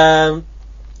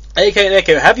 AK and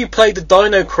Echo, have you played the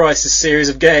Dino Crisis series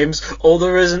of games or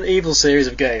the Resident Evil series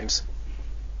of games?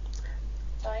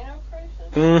 Dino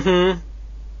Crisis? Mm-hmm.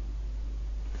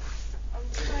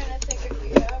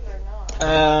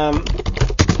 I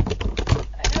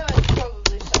know it's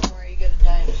probably somewhere you get a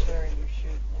dinosaur and you're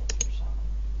shooting it or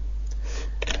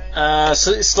something. Right?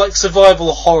 So it's like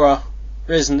survival horror,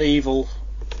 Resident Evil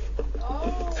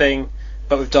thing,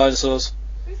 but with dinosaurs.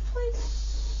 We've played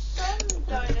some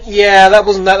dinosaurs. Yeah, that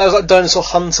wasn't that. That was like Dinosaur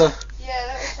Hunter. Yeah,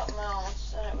 that was something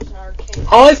else, and it was an arcade.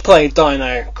 I've played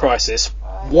Dino Crisis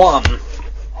 1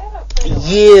 I haven't played it.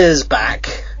 years back.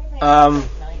 Nights, probably,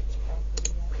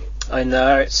 yeah. I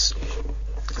know it's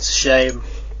a shame.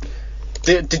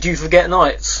 Did you forget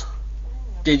Nights?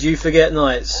 Did you forget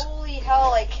Nights? Holy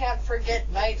hell, I can't forget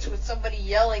nights with somebody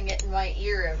yelling it in my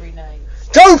ear every night.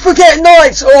 Don't forget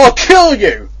Nights, or I'll kill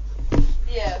you.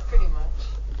 Yeah, pretty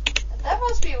much. That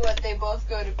must be what they both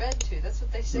go to bed to. That's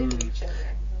what they say to each other,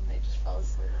 and then they just fall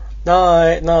asleep.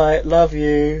 Night, night, love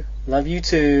you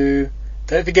too.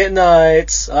 Don't forget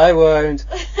Nights, I won't.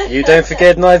 You don't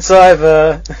forget Nights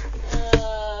either.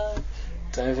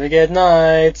 Don't forget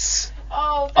Nights.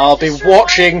 Oh, that I'll be just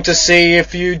watching reminded to me. see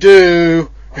if you do.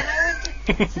 When I went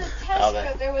to Oh,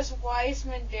 Tesco, there was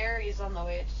Wiseman Dairies on the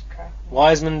way. It just cracked me.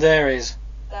 Wiseman Dairies.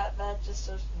 That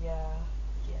just was, yeah.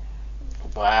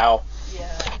 Wow. Yeah.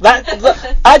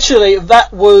 That actually,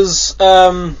 that was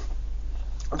that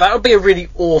would be a really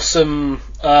awesome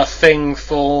thing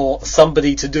for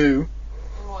somebody to do.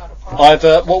 What a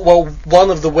Either well, one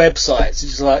of the websites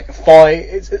is like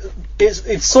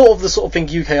it's sort of the sort of thing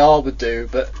UKR would do,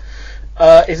 but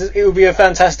it would be a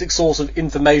fantastic source of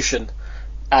information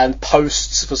and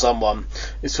posts for someone.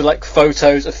 It's for like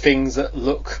photos of things that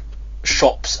look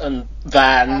shops and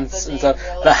vans and stuff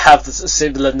that have the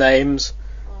similar names.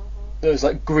 There's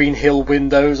like Green Hill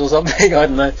Windows or something. I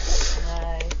don't know. Nice.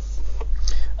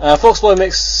 Foxboy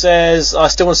Mix says, I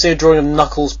still want to see a drawing of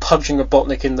Knuckles punching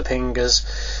Robotnik in the pingers.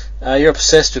 You're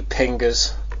obsessed with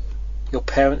pingers. Your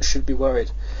parents should be worried.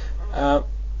 Volty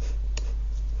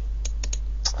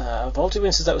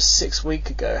Win says that was 6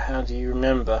 weeks ago. How do you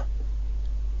remember?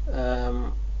 I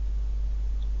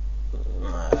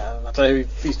don't know who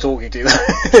he's talking to.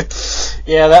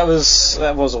 Yeah, that was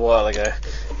a while ago.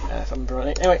 If I'm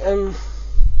right. Anyway,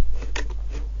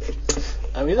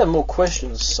 we have more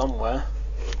questions somewhere.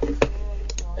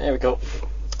 There we go.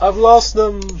 I've lost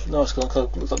them. No, it's looks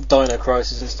like Dino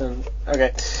Crisis instead.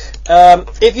 Okay.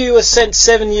 If you were sent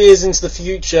 7 years into the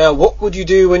future, what would you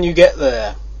do when you get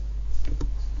there?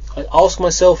 I'd ask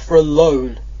myself for a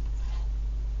loan.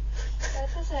 That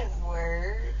doesn't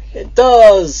work. It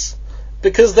does.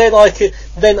 Because then I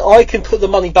can put the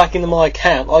money back into my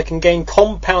account. I can gain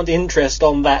compound interest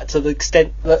on that to the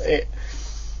extent that it.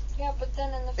 Yeah, but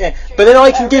then in the Yeah, future, but then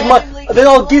I can randomly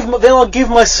I'll give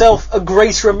myself a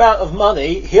greater amount of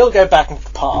money. He'll go back into the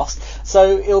past,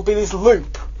 so it'll be this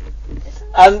loop,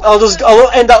 and I'll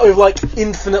end up with like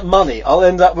infinite money. I'll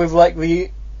end up with like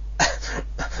the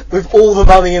with all the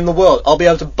money in the world. I'll be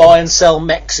able to buy and sell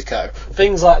Mexico,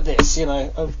 things like this. You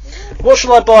know, what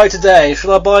shall I buy today?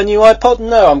 Shall I buy a new iPod?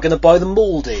 No, I'm going to buy the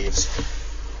Maldives.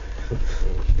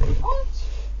 What?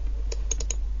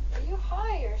 Are you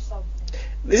high or something?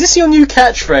 Is this your new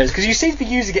catchphrase? Because you seem to be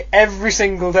using it every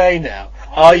single day now.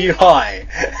 Are you high?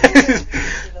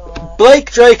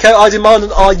 Blake Draco, I demand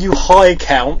an Are You High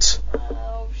count.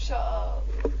 Oh, shut up.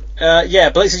 Yeah,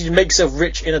 Blake says you make yourself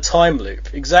rich in a time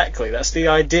loop. Exactly, that's the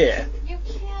idea. You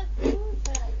can't do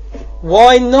that, though.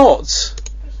 Why not?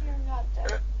 Because you're not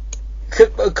that.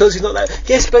 Because you're not that.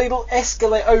 Yes, but it'll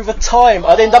escalate over time.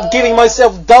 I'd end up giving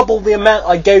myself double the amount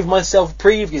I gave myself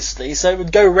previously, so it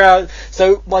would go round.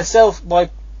 So my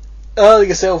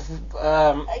earlier self,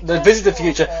 the Visit the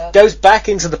Future, goes back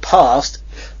into the past.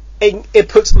 It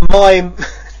puts my.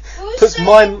 Who's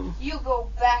saying you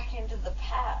go back into the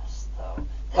past, though?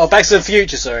 Oh, Back to the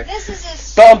Future, sorry. This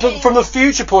is But from the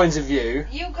future point of view.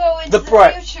 You go into the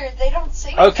future. They don't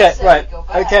say. Okay, right. Go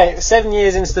back. Okay, 7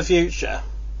 years into the future.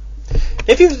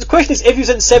 The question is, if you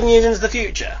sent 7 years into the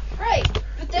future. Right.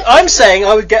 But I'm saying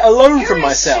I would get a loan from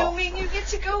myself. Assuming you get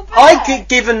to go back.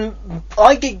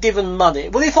 I get given money.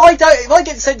 Well, if I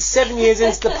get sent 7 years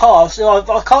into the past,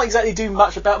 I can't exactly do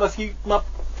much about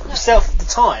myself at the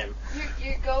time.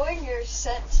 You're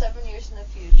sent 7 years in the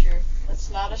future. Let's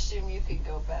not assume you can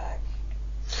go back.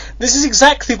 This is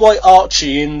exactly why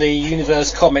Archie in the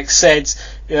Universe comics said,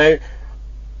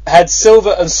 had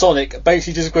Silver and Sonic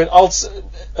basically just going, I'll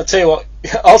tell you what,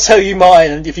 I'll tell you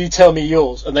mine, and if you tell me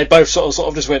yours, and they both sort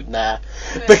of just went, nah.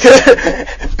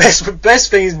 Because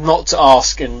best thing is not to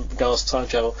ask in regards to time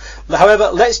travel.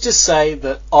 However, let's just say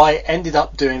that I ended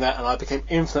up doing that, and I became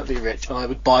infinitely rich, and I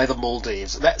would buy the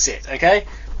Maldives. That's it, okay?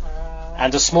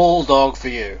 And a small dog for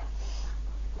you.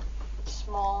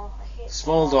 I hate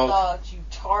Small dog. dogs, you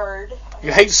tard.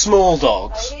 You hate small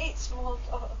dogs. I hate small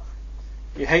dogs.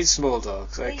 You hate small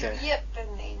dogs, okay. They yip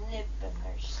and they nip and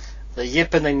They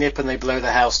yip and they nip and they blow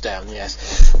the house down,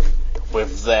 yes.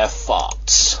 With their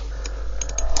farts.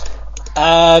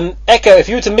 Echo, if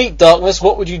you were to meet darkness,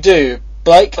 what would you do?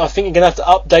 Blake, I think you're going to have to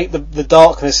update the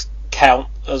darkness count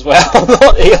as well,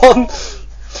 not Eon.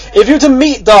 If you were to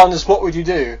meet darkness, what would you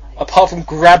do? Apart from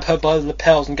grab her by the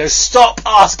lapels and go, stop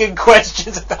asking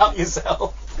questions about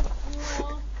yourself.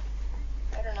 Well,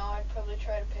 I don't know, I'd probably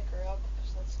try to pick her up,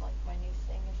 because that's like my new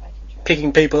thing, if I can try.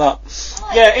 Picking people up.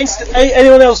 Yeah,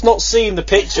 anyone else not seen the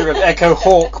picture of Echo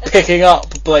Hawk picking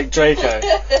up Blake Draco?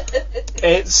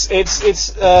 It's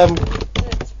priceless.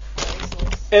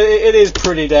 It is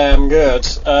pretty damn good.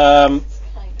 It's kind of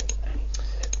funny.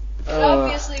 It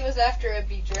obviously was after a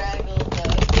bedraggled,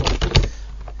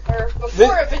 or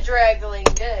before a bedraggling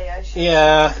day, I should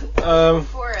yeah, say.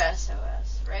 Before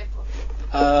SOS, right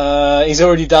before. He's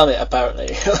already done it,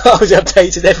 apparently. I was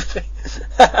updated everything.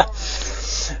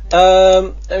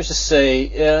 Let me just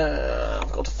see. Yeah,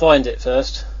 I've got to find it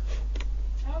first.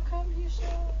 How come you saw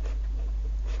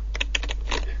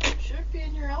it? Should be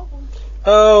in your album.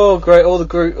 Oh, great! All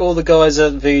the guys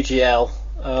at VGL.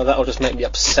 That'll just make me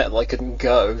upset that I couldn't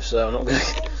go, so I'm not going to.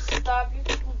 Stop! You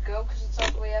couldn't go because it's all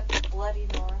the way up to bloody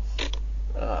north.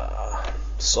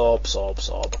 Sob. You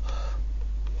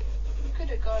could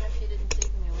have gone if you didn't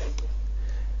take me with you.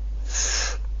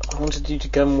 I wanted you to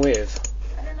come with.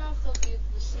 I don't know if they'll be able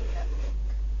to see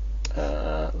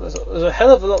that. There's a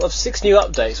hell of a lot of 6 new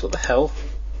updates. What the hell?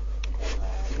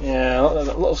 Yeah,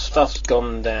 a lot of stuff's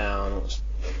gone down.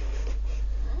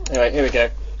 Anyway, here we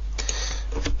go.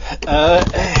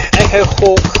 Echo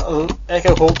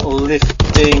Hawk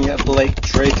lifting Blake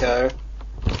Draco.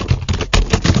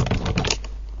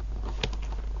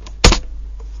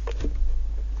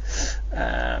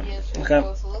 Yes, we Okay.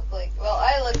 both look like. Well,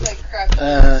 I look like crap.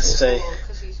 Let's see.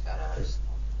 Because he's got all his stuff.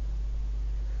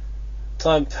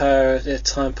 Time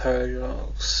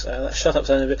paradox. Shut up,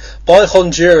 sound a bit. Buy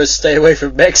Honduras, stay away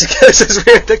from Mexico, says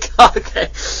we're in the car. Okay.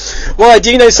 Why,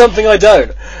 do you know something I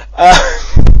don't? Oh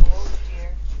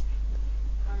dear.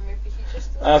 Maybe he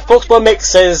just. Fox by Mick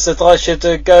says that I should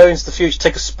go into the future,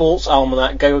 take a sports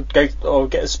almanac, or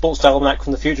get a sports almanac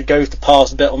from the future, go to the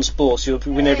past, bet on sports. You'll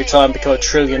win every time, become a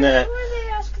trillionaire. Who are they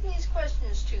asking these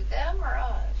questions to? Them or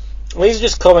us? Well, these are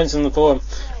just comments in the forum.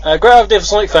 Great idea for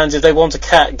Sonic fans: if they want a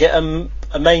cat, get a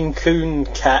Maine Coon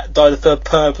cat, dye the fur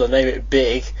purple, and name it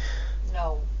Big.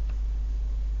 No.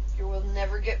 You will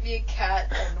never get me a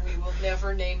cat, and we will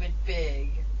never name it Big.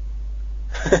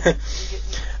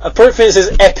 A proof it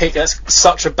says epic. That's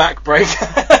such a backbreaker.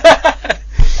 That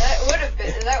would have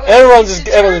been. That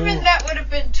would have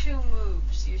been 2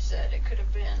 moves. You said it could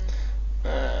have been.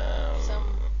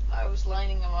 I was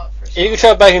lining them up for. If you could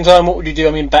travel back in time, what would you do?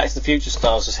 I mean, Back to the Future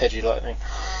styles as Hedgie Lightning.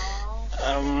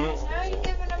 Now you're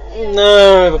giving them.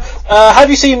 No. Have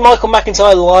you seen Michael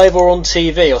McIntyre live or on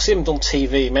TV? I've seen him on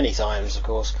TV many times, of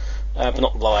course, but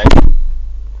not live.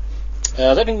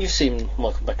 I don't think you've seen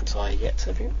Michael McIntyre yet,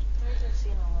 have you? I haven't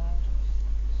seen a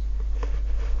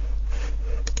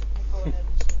lot.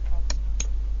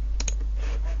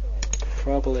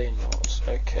 Probably not.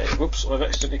 Okay. Whoops, I've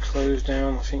accidentally closed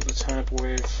down, I think, the tab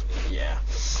with... Yeah.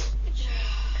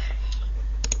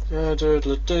 Okay. Do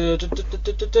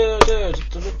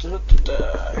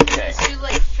you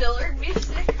like filler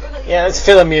music? Yeah, it's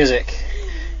filler music.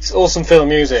 It's awesome filler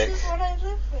music. This is what I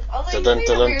live with. Although you made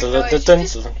a weird noise.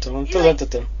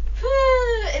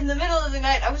 In the middle of the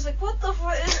night, I was like, what the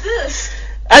fuck is this?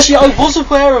 Actually, I was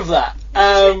aware of that.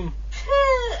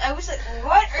 I was like,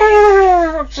 what are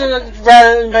you...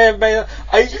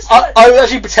 I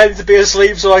actually pretended to be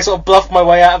asleep, so I sort of bluffed my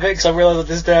way out of it because I realised I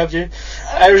disturbed you.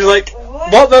 I was like,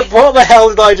 what the hell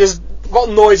did I just... What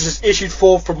noise just issued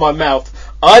forth from my mouth?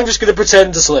 I'm just going to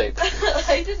pretend to sleep.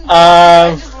 I didn't.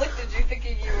 I just looked at you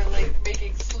thinking you were like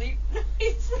making sleep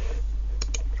noises.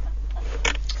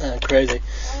 Crazy.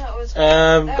 That was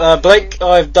Blake, weird.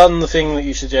 I've done the thing that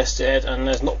you suggested, and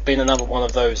there's not been another one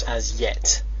of those as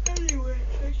yet. Anyway,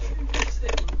 I should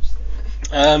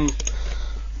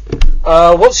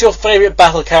What's your favourite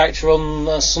battle character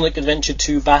on Sonic Adventure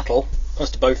 2 Battle?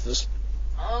 That's to both of us.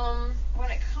 When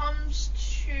it comes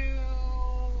to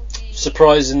the...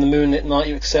 Surprise in the moonlit night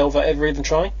you excel without ever even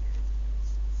trying?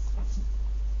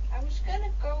 I was gonna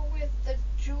go with the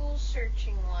jewel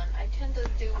searching one. I tend to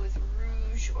do with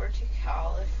Rouge or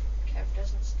Tikal if Kev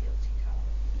doesn't steal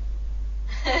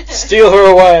Tikal. Steal her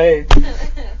away!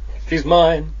 She's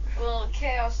mine. Well,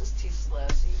 Chaos is too slow,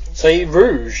 so you can... Say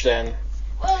Rouge then.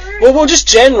 Well, Rouge... Well, just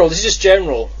general. This is just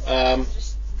general.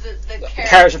 just the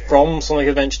character from Sonic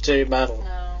Adventure 2 Battle.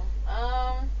 No.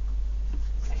 I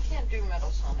can't do Metal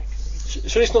Sonic because he's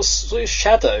Surely it's not. Surely it's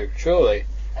Shadow. Surely.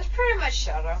 That's pretty much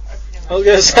Shadow. I was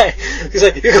going to say,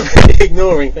 you're completely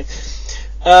ignoring things.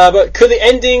 But could the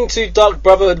ending to Dark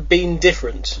Brotherhood have been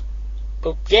different?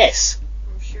 Well, yes.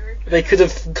 I'm sure it could. They could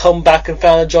have come back and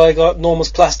found a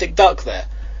ginormous plastic duck there.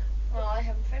 Well, I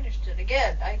haven't finished it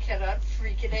again. I cannot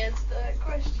freaking answer that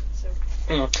question.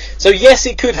 So yes,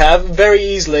 it could have very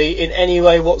easily in any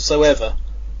way whatsoever.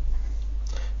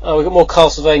 Oh, we've got more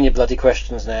Castlevania bloody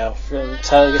questions now from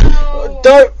Talaku.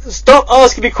 Don't stop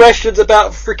asking me questions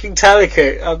about freaking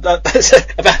Talaku. About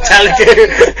Talaku.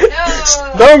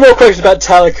 No more questions about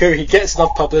Talaku. He gets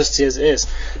enough publicity as it is.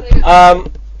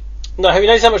 No, have you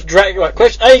noticed how much Dracula?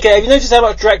 Question. Okay, have you noticed how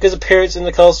much Dracula's appearance in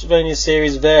the Castlevania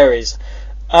series varies?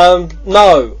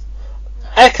 No.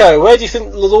 Echo, where do you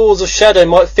think the Lords of Shadow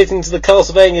might fit into the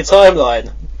Castlevania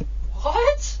timeline?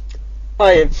 What?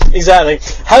 Right, exactly.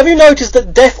 Have you noticed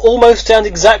that Death almost sounds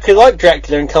exactly like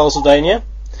Dracula in Castlevania?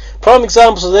 Prime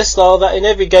examples of this are that in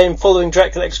every game following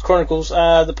Dracula X Chronicles,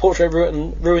 the portrait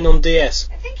ruin on DS.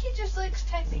 I think he just likes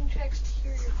typing text to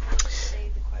hear your voice say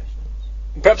the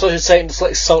questions. Perhaps I should say it in a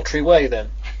slightly sultry way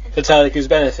then, for Talaku's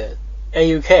benefit.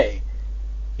 AUK,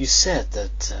 you said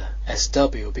that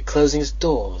SW will be closing its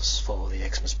doors for the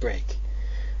Xmas break.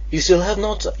 You still have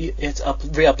not yet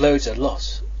re-uploaded a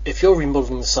lot. If you're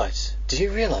remodeling the site, do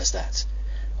you realise that?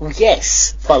 Well,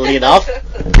 yes, funnily enough.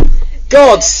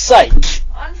 God's sake!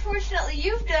 Unfortunately,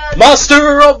 you've done...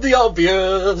 Master of the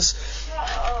obvious!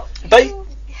 You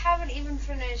haven't even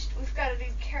finished. We've got to do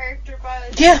character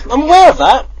biology. Yeah, I'm aware of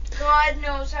that. God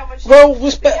knows how much... Well,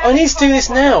 I need to do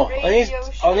this now. I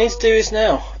need to do this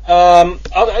now.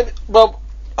 Well,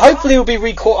 hopefully we'll be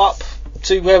re-caught up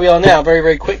to where we are now very,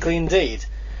 very quickly indeed.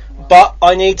 But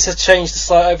I need to change the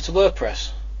site over to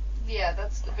WordPress. Yeah,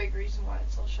 that's the big reason why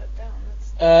it's all shut down.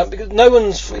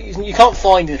 Because you can't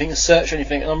find anything and search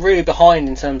anything, and I'm really behind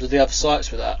in terms of the other sites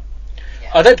with that.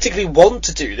 Yeah. I don't particularly want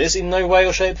to do this in no way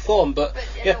or shape or form, but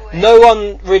no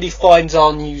one really finds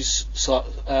our news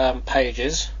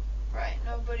pages. Right,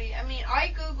 nobody. I mean,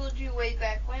 I googled you way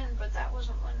back when, but that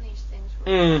wasn't when these things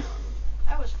were.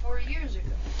 That was 4 years ago.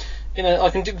 You know, I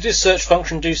can do this search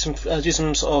function, do some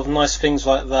sort of nice things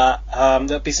like that.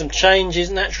 There'll be some changes,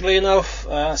 naturally enough.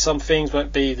 Some things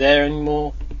won't be there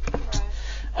anymore. Right.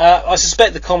 I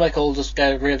suspect the comic will just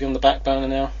go really on the back burner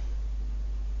now.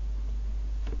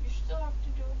 You still have to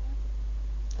do it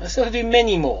now. I still have to do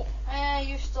many more.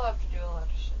 You still have to do a lot of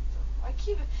shit, though. I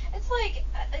keep it. It's like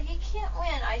you can't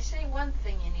win. I say one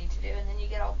thing you need to do, and then you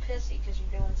get all pissy because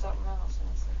you're doing something else, and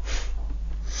it's like.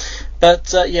 But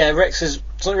Sonic Rex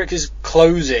is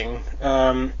closing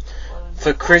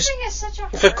for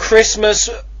Christmas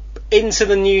into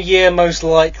the new year, most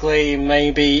likely,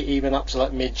 maybe even up to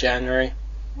like mid-January.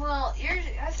 Well,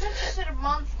 I thought you said a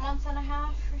month and a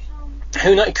half or something.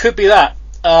 Who knows? It could be that.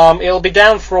 It'll be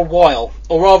down for a while,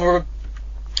 or rather,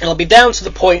 it'll be down to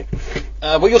the point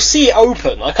where you'll see it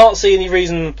open. I can't see any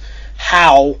reason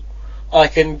how I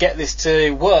can get this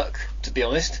to work, to be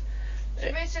honest.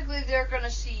 So basically, they're going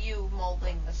to see you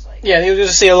molding the site. Yeah, you'll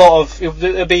just see a lot of.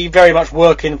 It'll be very much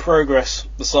work in progress.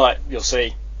 The site, you'll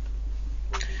see.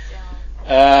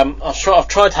 I've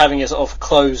tried having a sort of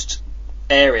closed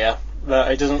area,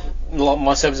 but it doesn't.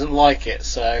 My server doesn't like it.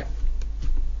 So,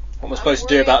 what am I supposed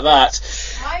to do about that?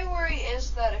 My worry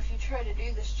is that if you try to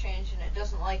do this change and it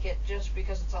doesn't like it just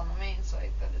because it's on the main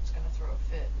site, that it's going to throw a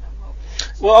fit. And I'm hoping.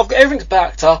 Well, I've got everything's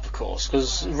backed up, of course,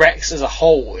 because Rex as a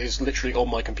whole is literally on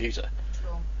my computer.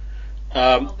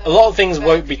 A lot of things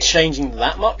won't be changing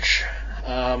that much.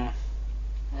 Well,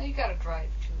 you got a drive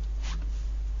too.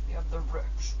 You have the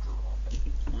Rex.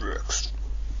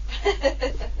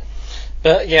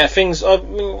 But yeah, things. I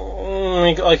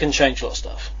can change a lot of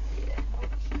stuff. Yeah.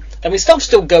 I mean, stuff's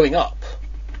still going up.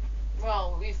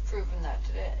 Well, we've proven that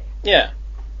today. Yeah.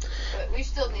 But we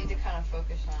still need to kind of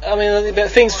focus on. I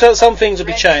mean, some things will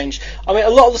be changed. I mean, a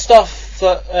lot of the stuff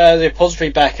that the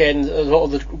repository backend, a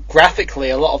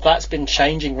lot of that's been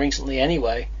changing recently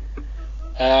anyway,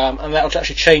 and that will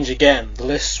actually change again. The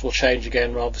lists will change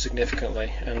again rather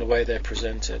significantly, and the way they're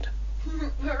presented.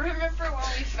 But remember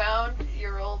when we found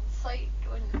your old site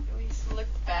when we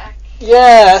looked back?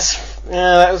 Yes,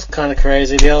 yeah, that was kind of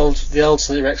crazy. The old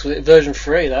Sonic Rex was version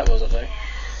 3. That was, I think.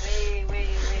 Wait.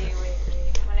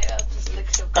 When it just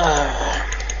looks so good.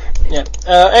 Yeah.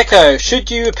 Echo, should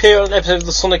you appear on an episode of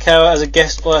the Sonic Hour as a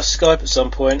guest via Skype at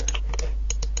some point?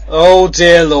 Oh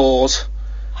dear Lord.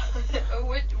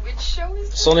 Which show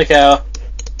is this? Sonic Hour.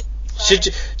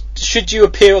 Should you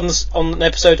appear on an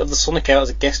episode of the Sonic Hour as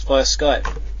a guest via Skype?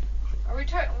 Are we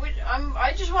talking?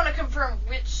 I just want to confirm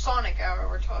which Sonic Hour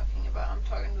we're talking about. I'm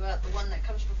talking about the one that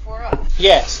comes before us.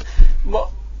 Yes.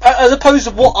 As opposed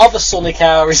to what other Sonic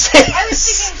hour is this? I was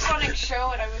thinking Sonic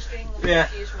Show and I was getting them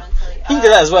confused mentally. You can do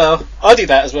that as well. I do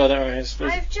that as well, don't I?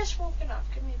 I've just woken up.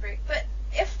 Give me a break. But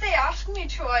if they ask me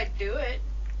to, I'd do it.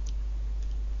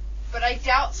 But I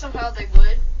doubt somehow they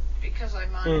would because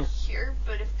I'm on here.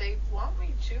 But if they want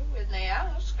me to and they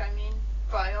ask, I mean,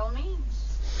 by all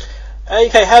means.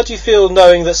 Okay, how do you feel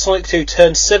knowing that Sonic 2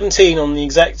 turned 17 on the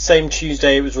exact same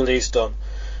Tuesday it was released on?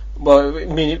 Well, I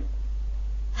mean,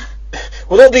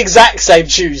 well, not the exact same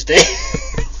Tuesday.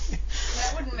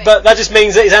 But that just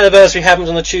means that his anniversary happens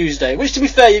on a Tuesday. Which, to be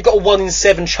fair, you've got a 1 in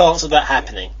 7 chance of that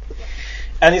happening.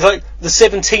 And it's like the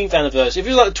 17th anniversary. If it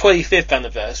was like the 25th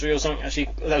anniversary or something, actually,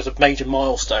 that was a major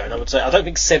milestone, I would say. I don't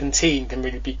think 17 can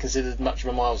really be considered much of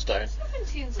a milestone.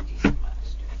 17's a decent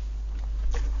milestone.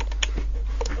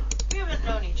 We haven't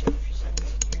known each other for 17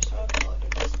 years, so I'll call it a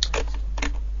decent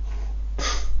milestone.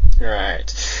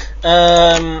 Right.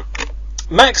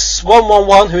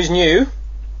 Max111, who is new.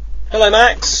 Hello,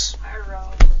 Max. Hi,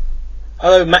 Rob.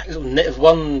 Hello, Max.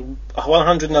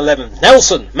 111.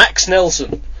 Nelson. Max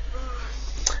Nelson.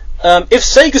 If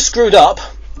Sega screwed up,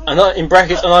 and in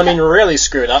brackets, and I mean really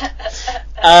screwed up,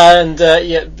 and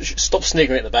stop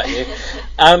sniggering at the back here,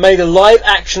 and made a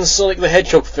live-action Sonic the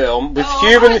Hedgehog film with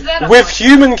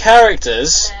human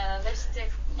characters.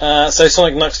 So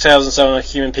Sonic, Knuckles, Tails, and so on are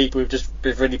human people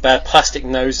with really bad plastic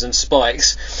noses and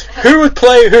spikes. Who would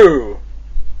play who?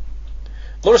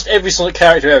 Not just every Sonic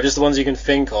character ever, just the ones you can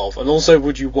think of. And also,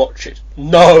 would you watch it?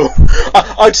 No!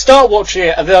 I'd start watching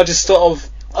it, and then I'd just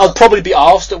I'd probably be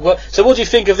asked at work, so what do you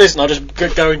think of this? And I'll just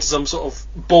go into some sort of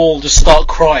ball, just start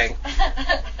crying.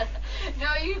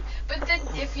 But then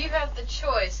if you have the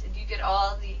choice, and you get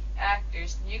all the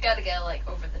actors, you gotta get, like,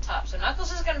 over the top. So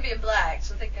Knuckles is gonna be in black,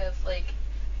 so think of, like,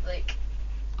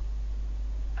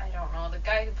 I don't know, the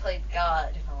guy who played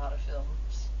God in a lot of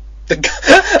films.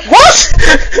 What?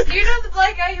 You know the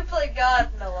black guy who played God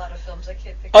in a lot of films? I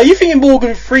can't think. Are you thinking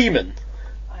Morgan Freeman?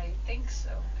 I think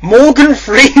so. Morgan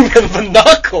Freeman for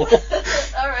Knuckles.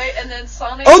 Alright, and then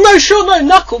Sonic. Oh no, sure, no,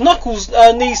 Knuckles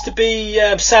needs to be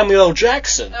Samuel L.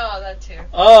 Jackson. Oh, that too.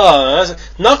 Oh,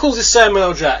 Knuckles is Samuel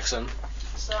L. Jackson.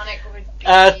 Sonic would be.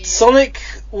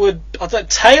 I think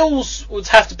Tails would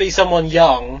have to be someone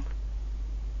young.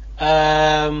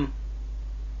 Now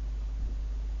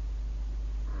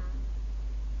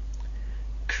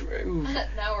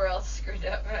we're all screwed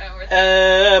up.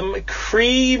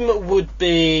 Cream would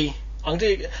be.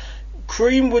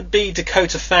 Cream would be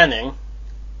Dakota Fanning.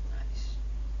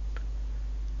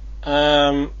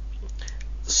 Nice.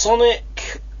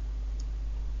 Sonic.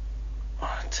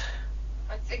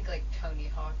 I think like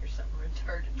Tony Hawk or something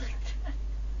retarded like that.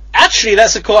 Actually,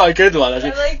 that's quite a good one.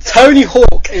 Actually, like Tony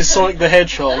Hawk is Sonic the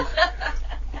Hedgehog.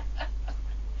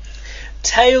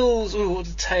 Tails. Ooh, what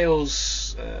the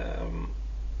Tails? I don't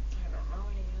know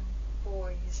any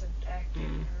boys and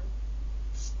acting or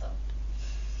stuff.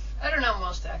 I don't know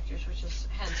most actors, which is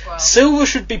hence why. Silver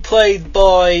should be played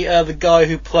by the guy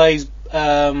who plays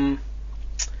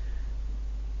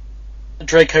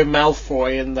Draco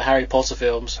Malfoy in the Harry Potter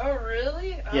films. Oh,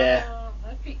 really? Yeah.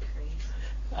 That'd be crazy.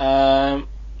 I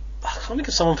can't think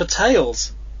of someone for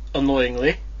Tails,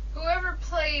 annoyingly. Whoever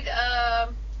played, now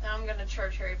I'm gonna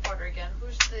charge Harry Potter again.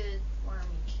 Who's the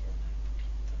wormy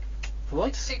kid? What?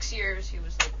 Like 6 years he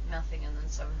was like nothing, and then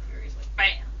 7th year he's like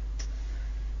BAM!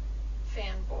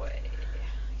 Fanboy. I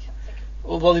can't think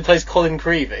of. Well, he plays Colin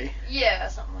Creevy. Yeah,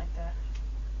 something like that.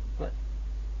 What?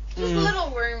 Just a little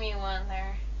wormy one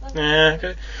there. Yeah,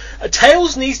 okay.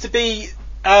 Tails needs to be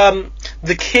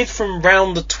the kid from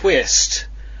Round the Twist,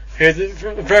 who had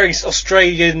very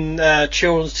Australian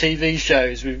children's TV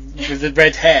shows with the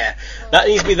red hair. That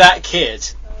needs to be that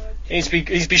kid. He needs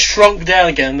to be shrunk down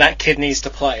again, and that kid needs to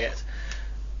play it.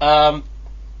 I'm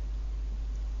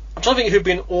trying to think who'd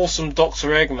be an awesome Dr.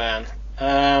 Eggman.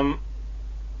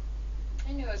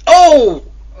 Oh!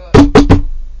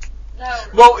 No.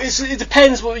 Well, it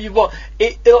depends what you want.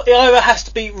 It either has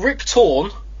to be Rip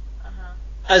Torn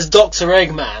as Dr.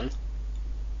 Eggman,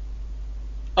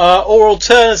 or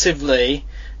alternatively,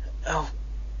 God,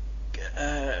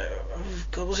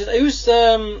 was it? Who's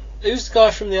the guy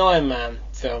from the Iron Man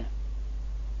film?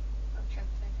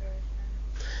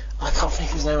 I can't think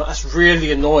of his name. That's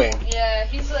really annoying. Yeah,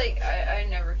 he's like I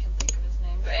never can think of his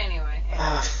name. But anyway.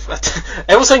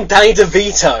 Everyone's saying Danny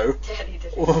DeVito. Danny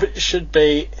DeVito. Or it should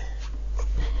be. Who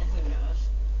knows?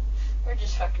 We're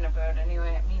just fucking about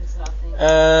anyway. It means nothing.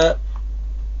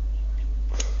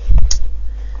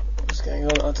 What's going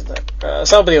on? I don't know.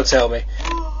 Somebody will tell me.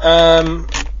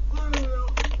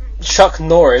 Chuck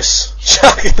Norris.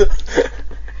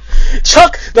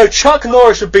 Chuck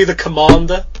Norris would be the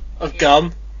commander of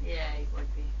Gum. Yeah, he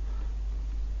would be.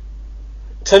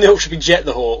 Tony Hawk should be Jet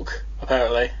the Hawk,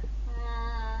 apparently.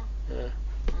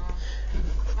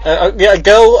 Yeah, a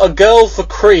girl for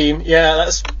Cream. Yeah,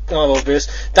 that's kind of obvious.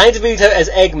 Danny DeVito as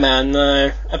Eggman. No.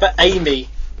 How about Amy?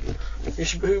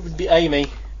 Who would be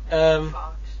Amy? Fox.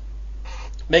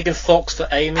 Megan Fox for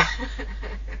Amy.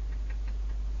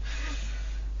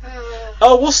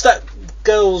 Oh, what's that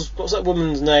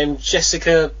woman's name?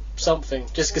 Jessica something.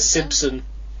 Jessica Simpson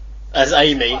as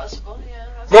Amy. Possible, yeah.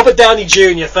 Robert Downey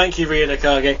Jr. Thank you, Ria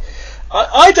Nakage.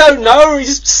 I don't know. He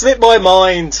just slipped my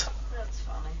mind. That's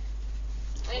funny.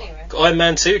 Anyway. Iron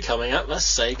Man 2 coming up. That's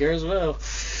Sega as well.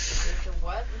 There's a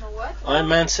what? And a what? Iron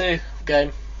Man 2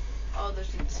 game. Oh,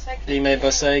 there's the second. Being made by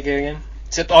Sega again.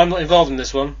 Except I'm not involved in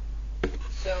this one.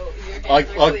 So your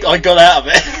I got out of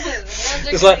it.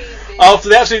 It's like after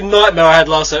the absolute nightmare I had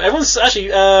last time. Everyone's actually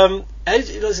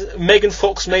Megan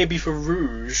Fox maybe for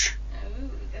Rouge. Ooh,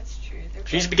 that's true.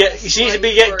 She needs to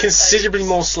be getting considerably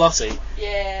more slutty.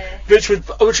 Yeah. Which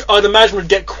I'd imagine would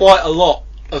get quite a lot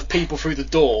of people through the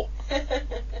door.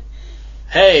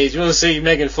 Hey, do you want to see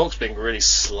Megan Fox being really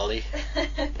slutty?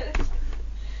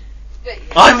 Yeah.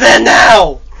 I'm there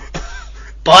now!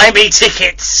 Buy me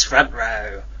tickets, front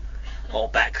row. Or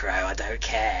back row, I don't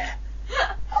care.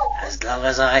 As long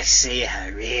as I see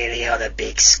her really on a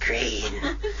big screen.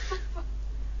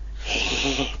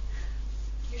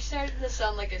 You're starting to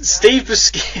sound like a Steve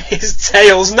Buscemi is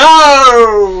Tails.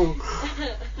 No!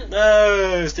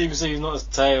 No, Steve Buscemi's not as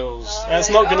Tails. That's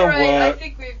not gonna work. I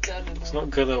think we've done enough. It's not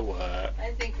gonna work.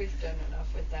 I think we've done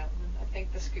enough with that one. I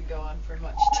think this could go on for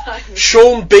much time.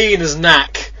 Sean Bean as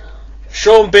Knack.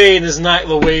 Sean Bean as Knack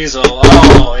the Weasel.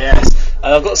 Oh, yes.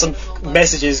 I've got some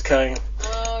messages coming.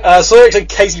 Sorry, actually,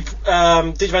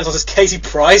 Digivan says Casey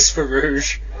Price for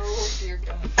Rouge. Oh, dear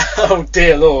God. Oh,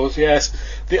 dear Lord, yes.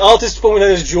 The artist formerly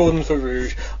known as Jordan for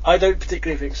Rouge. I don't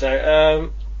particularly think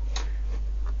so.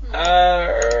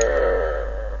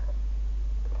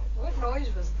 What noise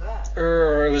was that?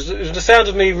 It was the sound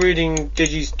of me reading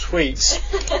Digi's tweets.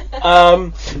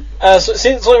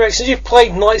 Since you've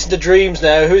played Nights into Dreams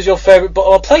now, who's your favourite?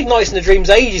 I played Nights into Dreams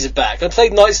ages back. I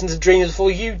played Nights into Dreams before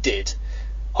you did.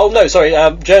 Oh no, sorry,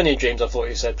 Journey of Dreams. I thought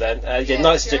you said then.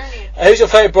 Nights into Dreams. Who's your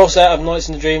favourite boss out of Nights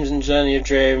into Dreams and Journey of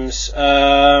Dreams?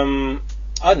 I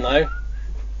don't know.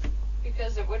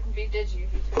 Because it wouldn't be Digi if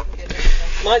you couldn't get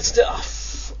everything. Nights into.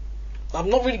 I've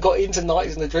not really got into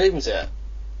Nights into Dreams yet.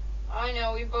 I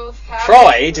know, we both have.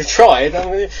 Tried.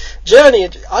 I mean, Journey.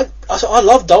 I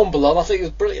love Dumbledore. I think it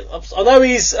was brilliant. I know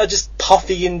he's just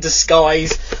puffy in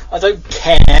disguise. I don't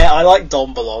care. I like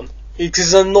Dumbledore.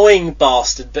 He's an annoying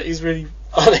bastard, but he's really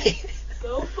funny.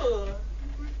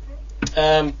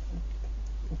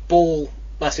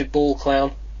 Massive ball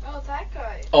clown. Oh, that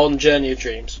guy. On Journey of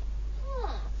Dreams.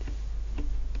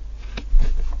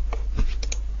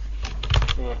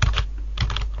 I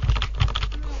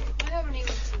haven't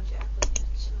even seen Jacqueline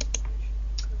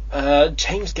yet, so.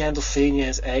 James Gandolfini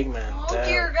as Eggman. Oh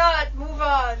dear God, move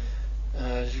on.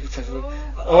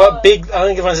 What Big? I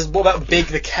think everyone says, what about Big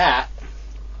the Cat?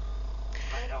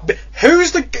 I don't.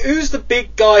 Who's the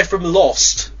big guy from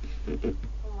Lost? Oh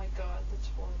my God, that's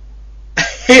horrible.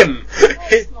 Him.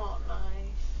 That's not nice.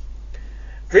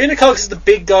 Rena Cox is the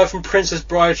big guy from Princess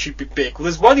Bride. Should be big. Well,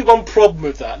 there's only one problem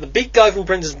with that. The big guy from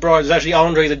Princess Bride is actually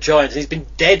Andre the Giant, and he's been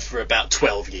dead for about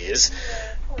 12 years.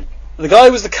 The guy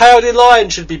who was the Cowardly Lion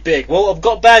should be big. Well, I've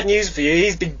got bad news for you.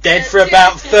 He's been dead for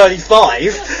about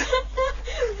 35.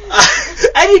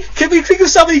 Can we think of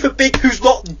somebody for big who's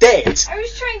not dead? I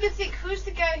was trying to think, who's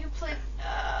the guy who played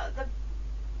the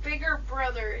bigger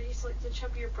brother? He's like the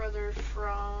chubbier brother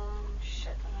from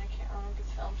shit, and I can't remember the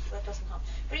film, so that doesn't help.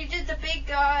 But he did the big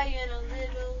guy in a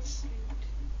little suit.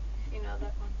 You know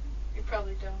that one? You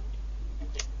probably don't.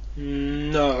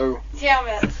 No. Damn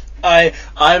it.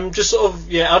 I'm just sort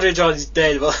of Andre Giant is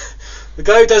dead, but the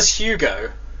guy who does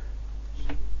Hugo.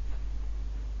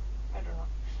 I don't know.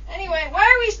 Anyway, why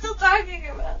are we still talking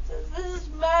about this? This is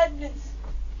madness.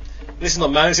 This is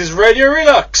not madness, this is Radio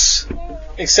Redux,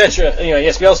 etc. Anyway,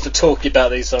 yes, we also talk about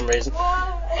these for some reason.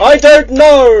 Why? I don't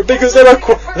know because there were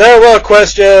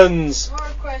questions. More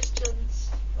questions.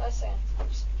 Less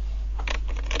answers.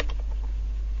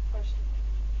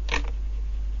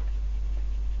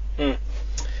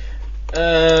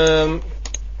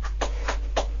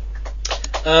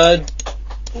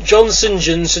 John St.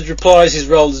 John should reprise his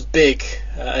role as Big,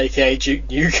 aka Duke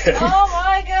Nukem. Oh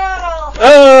my God!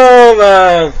 Oh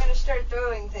man! I'm gonna start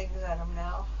throwing things at him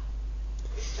now.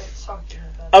 Start talking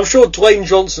about I'm sure Dwayne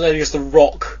Johnson alias The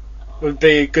Rock would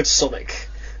be a good Sonic.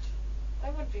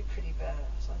 That would be pretty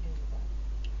badass. I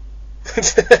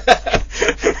do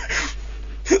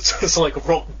that. So it's like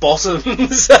Rock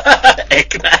Bottoms,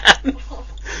 Eggman.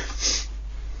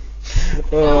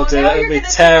 Oh dear, now that would you're be gonna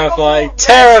do terrifying. the whole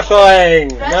Terrifying!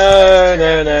 No, wrestling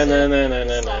no, no, terms no, and no, no, no,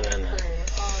 no, stuff no, no.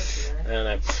 for- No,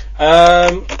 no.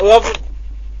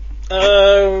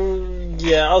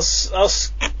 Yeah,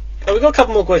 we've got a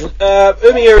couple more questions.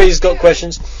 Umiyuri's got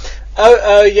questions.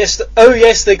 Oh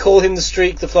yes, they call him the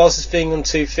Streak, the fastest thing on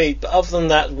 2 feet, but other than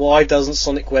that, why doesn't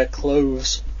Sonic wear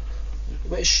clothes? He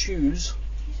wears shoes.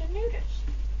 He's a nudist.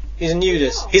 He's a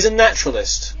nudist. No. He's a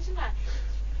naturalist. He's a naturalist.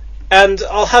 And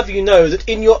I'll have you know that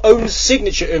in your own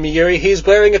signature, Umiyuri, he's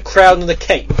wearing a crown and a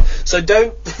cape. So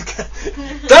don't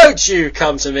you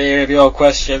come to me with your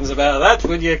questions about that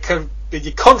when you're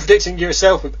contradicting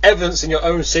yourself with evidence in your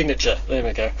own signature. There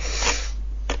we go.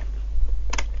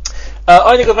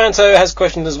 Inigo Vanto has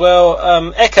questions as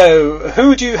well. Echo, who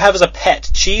would you have as a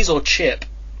pet, Cheese or Chip?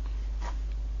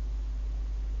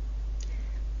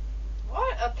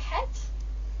 What? A pet?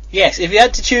 Yes, if you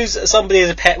had to choose somebody as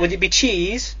a pet, would it be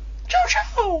Cheese?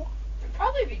 Jojo! It'd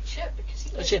probably be Chip because he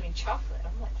gives Chip. me chocolate.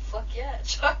 I'm like, fuck yeah,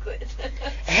 chocolate.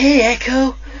 Hey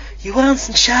Echo, you want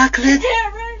some chocolate?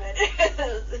 Yeah, right. It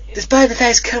is. Despite the fact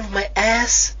it's come from my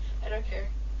ass. I don't care.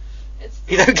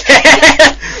 You don't care?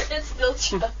 It's still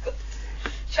chocolate.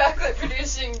 Chocolate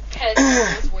producing pets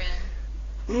always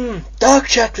win. Dark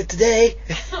chocolate today.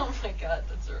 Oh my god,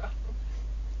 that's wrong.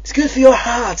 It's good for your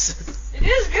hearts. It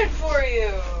is good for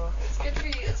you. It's good for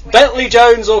you. It's way Bentley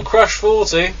Jones or Crush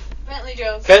 40? Bentley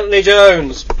Jones. Bentley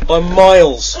Jones by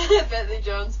miles. Bentley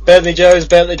Jones. Bentley Jones,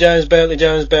 Bentley Jones, Bentley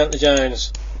Jones, Bentley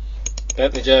Jones.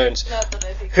 Bentley Jones. Not that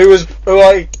I think. Who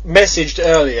I messaged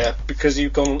earlier because he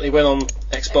went on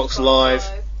Xbox Live.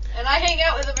 And I hang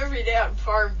out with him every day on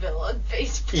Farmville on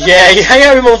Facebook. Yeah, you hang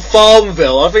out with him on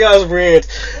Farmville. I think that was weird.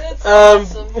 That's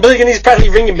awesome. But again, he's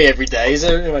practically ringing me every day.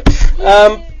 So anyway,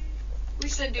 we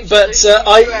send each but, other things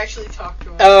I- to actually talk to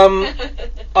him.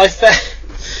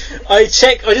 I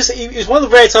checked. It was one of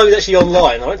the rare times he's actually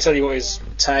online. I won't tell you what his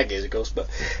tag is, of course, but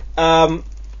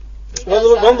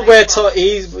one of the rare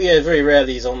times very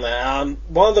rarely he's on there.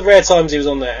 One of the rare times he was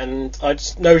on there, and I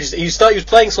just noticed he was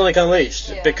playing Sonic Unleashed.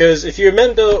 Yeah. Because if you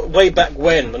remember way back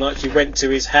when I actually went to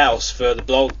his house for the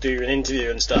blog, do an interview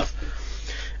and stuff,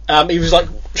 he was like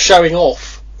showing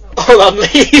off on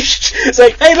Unleashed. It's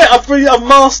like, hey look, I've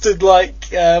mastered like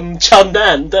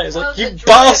Chundan. It's like, you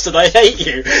bastard, I hate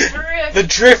you. The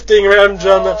drifting around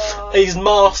Chundan, he's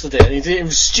mastered it, and he did it in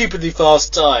a stupidly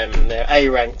fast time, and A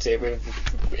ranked it with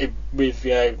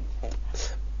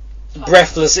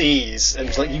breathless ease, and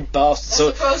it's like, you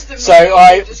bastard.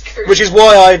 Which is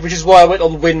why I went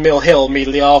on Windmill Hill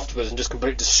immediately afterwards and just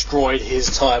completely destroyed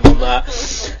his time on that.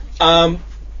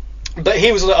 But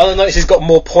he was. I noticed he's got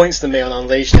more points than me on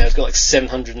Unleashed now. He's got like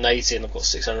 780 and I've got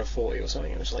 640 or something.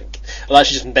 It was like, I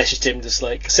actually just messaged him just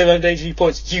like, 780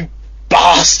 points, you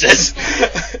bastard!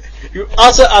 You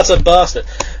utter bastard.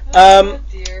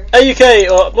 Dear. AUK,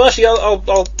 well actually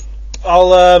I'll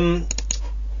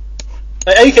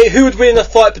AUK, who would win in a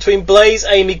fight between Blaze,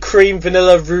 Amy, Cream,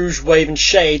 Vanilla, Rouge, Wave and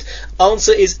Shade?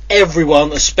 Answer is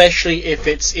everyone, especially if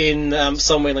it's in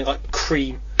somewhere like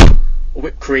Cream. Or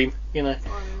whipped cream, you know.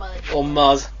 Or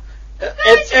mud.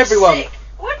 Everyone.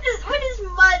 What is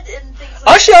mud and things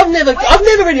like Actually, I've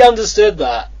never really understood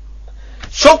that.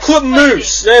 Chocolate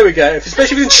mousse. There we go.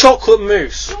 Especially with chocolate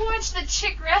mousse. You watch the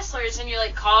chick wrestlers and you're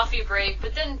like, coffee break,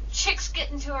 but then chicks get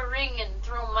into a ring and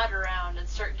throw mud around and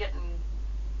start getting...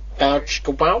 Bow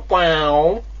chicka wow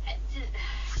wow.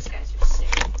 These guys are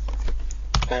sick.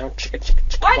 Bow chicka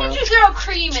chicka. Why did you throw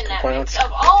Cream in that mix?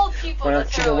 Of all people to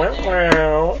throw in there.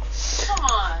 Come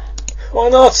on. Why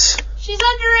not? She's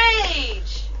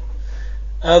underage.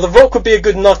 The Rock would be a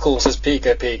good Knuckle, says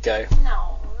Pico Pico.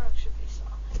 No, Rock should be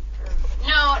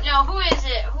Sonic. No, who is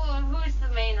it? Who's the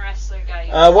main wrestler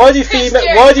guy? Why do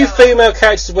female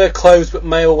characters wear clothes but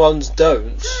male ones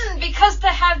don't? Because they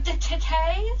have the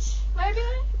titties, maybe?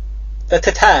 The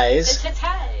titties? The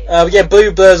titties. Yeah,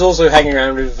 Blue Blur's also hanging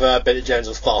around with Bentley Jones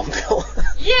on Farmville.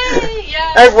 Yay,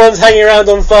 yeah. Everyone's hanging around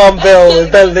on Farmville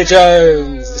with Bentley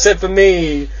Jones, except for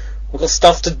me. We've got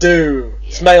stuff to do. Yeah.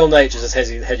 It's male nature, says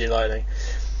Hedgie Lightning.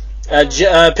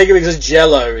 Piggy says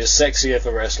Jello is sexier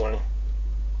for wrestling.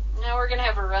 Now we're going to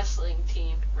have a wrestling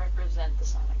team represent the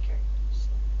Sonic characters.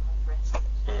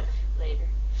 Later.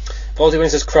 Faulty Win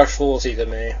says Crush 40 for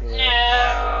me.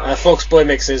 No. Foxboy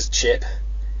Mick says Chip.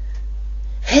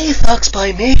 Hey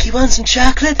Foxboy Mick, you want some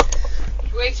chocolate?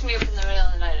 If he wakes me up in the middle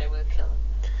of the night, I will kill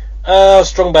him.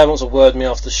 Strong Bad wants to word me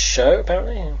after the show,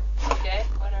 apparently. Okay,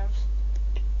 what else?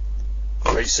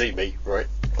 You see me, right?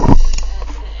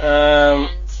 And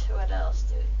what else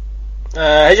do we...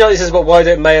 Hedgie says, but why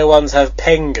don't male ones have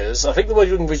pengas? I think the word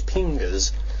you're looking for is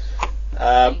pingas.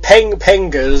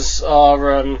 Pengas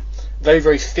are very,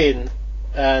 very thin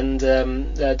and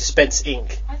dispense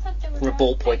ink I thought they were from a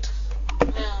ballpoint.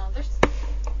 No, there's...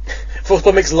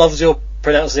 Football Mix loves your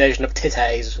pronunciation of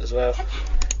titties as well.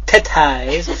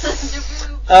 Titties.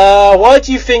 What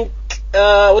do you think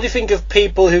of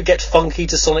people who get funky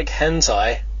to Sonic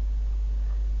hentai?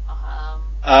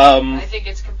 I think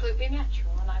it's completely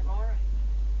natural, and I'm alright.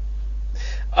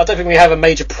 I don't think we have a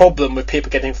major problem with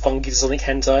people getting funky to Sonic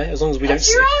hentai, as long as we That's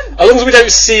don't your see, own as long as we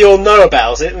don't see or know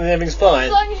about it, then everything's fine.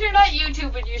 As long as you're not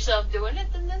YouTubing yourself doing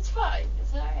it, then that's fine.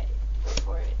 It's alright. Go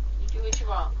for it. You do what you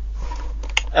want.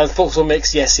 And Foxwell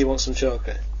Mix, yes, he wants some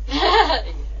chocolate.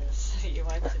 Yes, you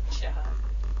want some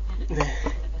chocolate.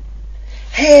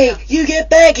 Hey, you get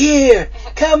back here!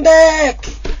 Come back!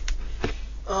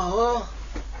 Aww.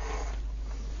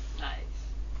 Nice.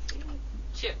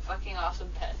 Chip, fucking awesome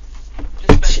pet.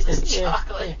 Dispenses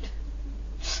chocolate.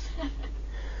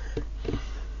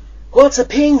 What's a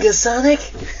pinga, Sonic?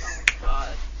 God.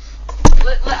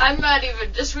 I'm not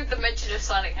even, just with the mention of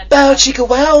Sonic Hentai. Bow chicka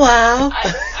wow wow.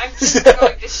 I'm just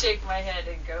going to shake my head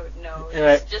and go, no, it's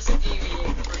Anyway. just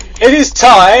deviating from It is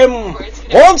time,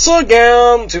 once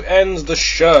again, to end the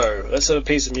show. Let's have a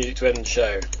piece of music to end the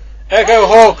show. Echo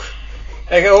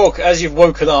Hawk, as you've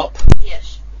woken up.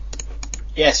 Yes.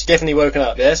 Yes, you've definitely woken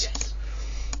up, yes?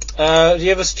 Yes. Do you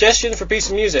have a suggestion for a piece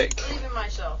of music? Believe in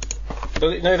myself. No,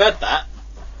 we've had that.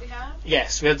 We have?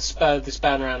 Yes, we had this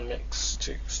Band Around mix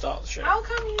to start the show. How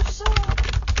come you suck?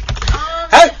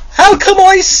 How come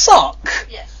I suck?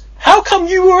 Yes. How come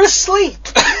you were asleep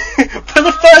for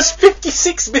the first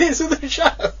 56 minutes of the show?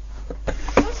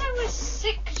 Because I was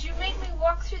sick, because you made me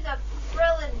walk through that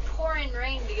frillin' pouring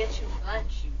rain to get you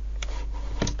lunch, you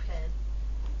ped.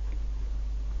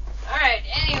 Alright,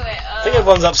 anyway, I think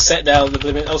everyone's upset now at the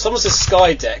limit. Oh, someone says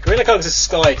Sky Deck. Arena Coke says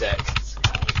Sky Deck.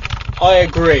 I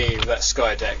agree with that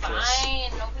Sky Deck. Fine,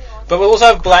 nobody wants But we'll also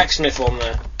have Blacksmith on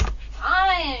there.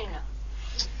 Fine.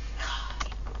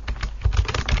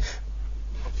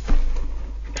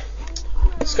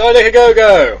 Sky Deck a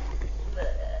go-go!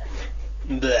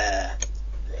 Bleh.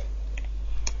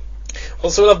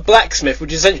 Also, we'll have Blacksmith,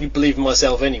 which is essentially Believe in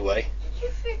Myself anyway. Did you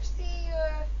fix the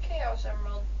Chaos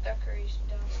Emerald decoration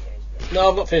downstairs? No,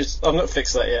 I've not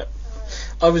fixed that yet.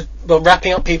 I was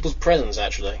wrapping up people's presents,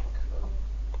 actually.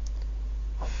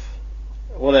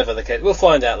 Whatever the case, we'll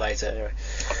find out later anyway.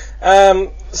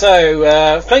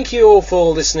 Thank you all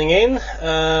for listening in.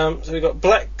 So we've got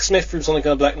Blacksmith from Sonic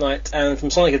and the Black Knight and from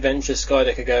Sonic Adventure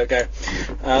Skydeck a Go Go.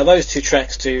 Those two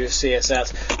tracks to see us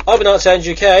out. I've been Artand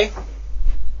UK.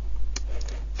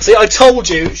 See, I told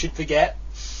you she'd forget.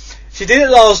 She did it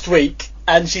last week,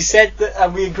 and she said that,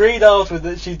 and we agreed afterward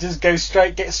that she'd just get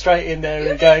straight in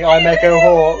there and going, I'm Echo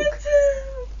Hawk.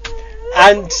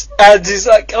 And he's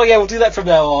like, oh yeah, we'll do that from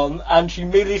now on. And she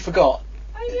immediately forgot.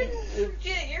 I didn't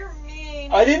forget, you're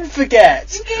mean. I didn't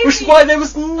forget. Which is why there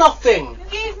was nothing. You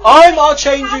gave me I'm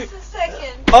Archanger. half a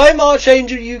second. I'm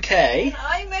Archanger UK. And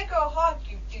I'm Echo Hawk,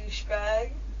 you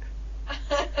douchebag.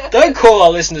 Don't call our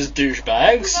listeners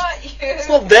douchebags. Not you. It's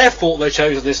not their fault they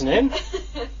chose to listen in.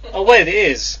 Oh wait, it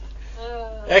is.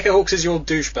 Echo Hawk says you're all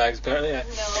douchebags, apparently. Yeah.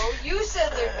 No, you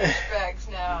said they're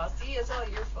douchebags now. See, it's all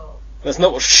your fault. That's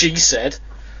not what she said.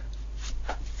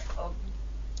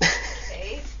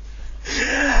 Okay.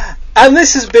 And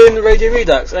this has been Radio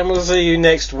Redux, and we'll see you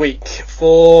next week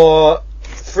for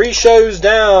 3 shows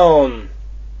down.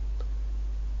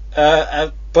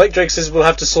 Blake Drake says we'll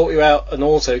have to sort you out an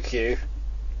auto cue.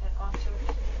 An auto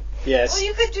cue? Yes. Well,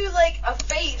 you could do like a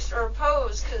face or a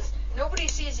pose, because nobody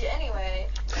sees you anyway.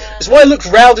 That's why I looked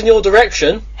round in your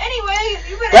direction. Anyway,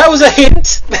 you better... That was a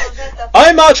hint. Oh,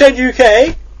 I'm Archanger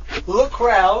UK. Look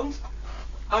round.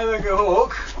 I'm Echo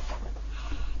Hawk.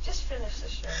 Just finish the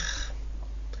show.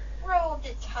 Roll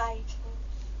the titles.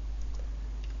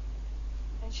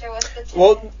 And show us the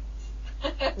What?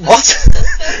 What?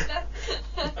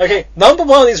 Okay, number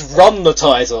 1 is run the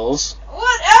titles.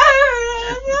 What?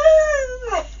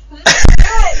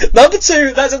 Number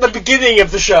 2, that's at the beginning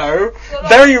of the show.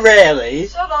 Very rarely.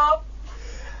 Shut up.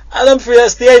 And number 3,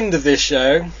 that's the end of this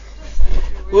show.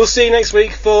 We'll see you next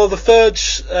week for the third,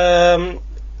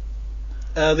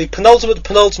 the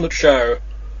penultimate show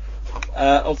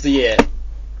of the year.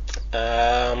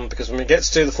 Because when it gets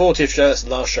to the 40th show, that's the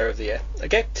last show of the year.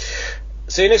 Okay?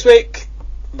 See you next week.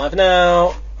 Bye for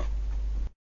now.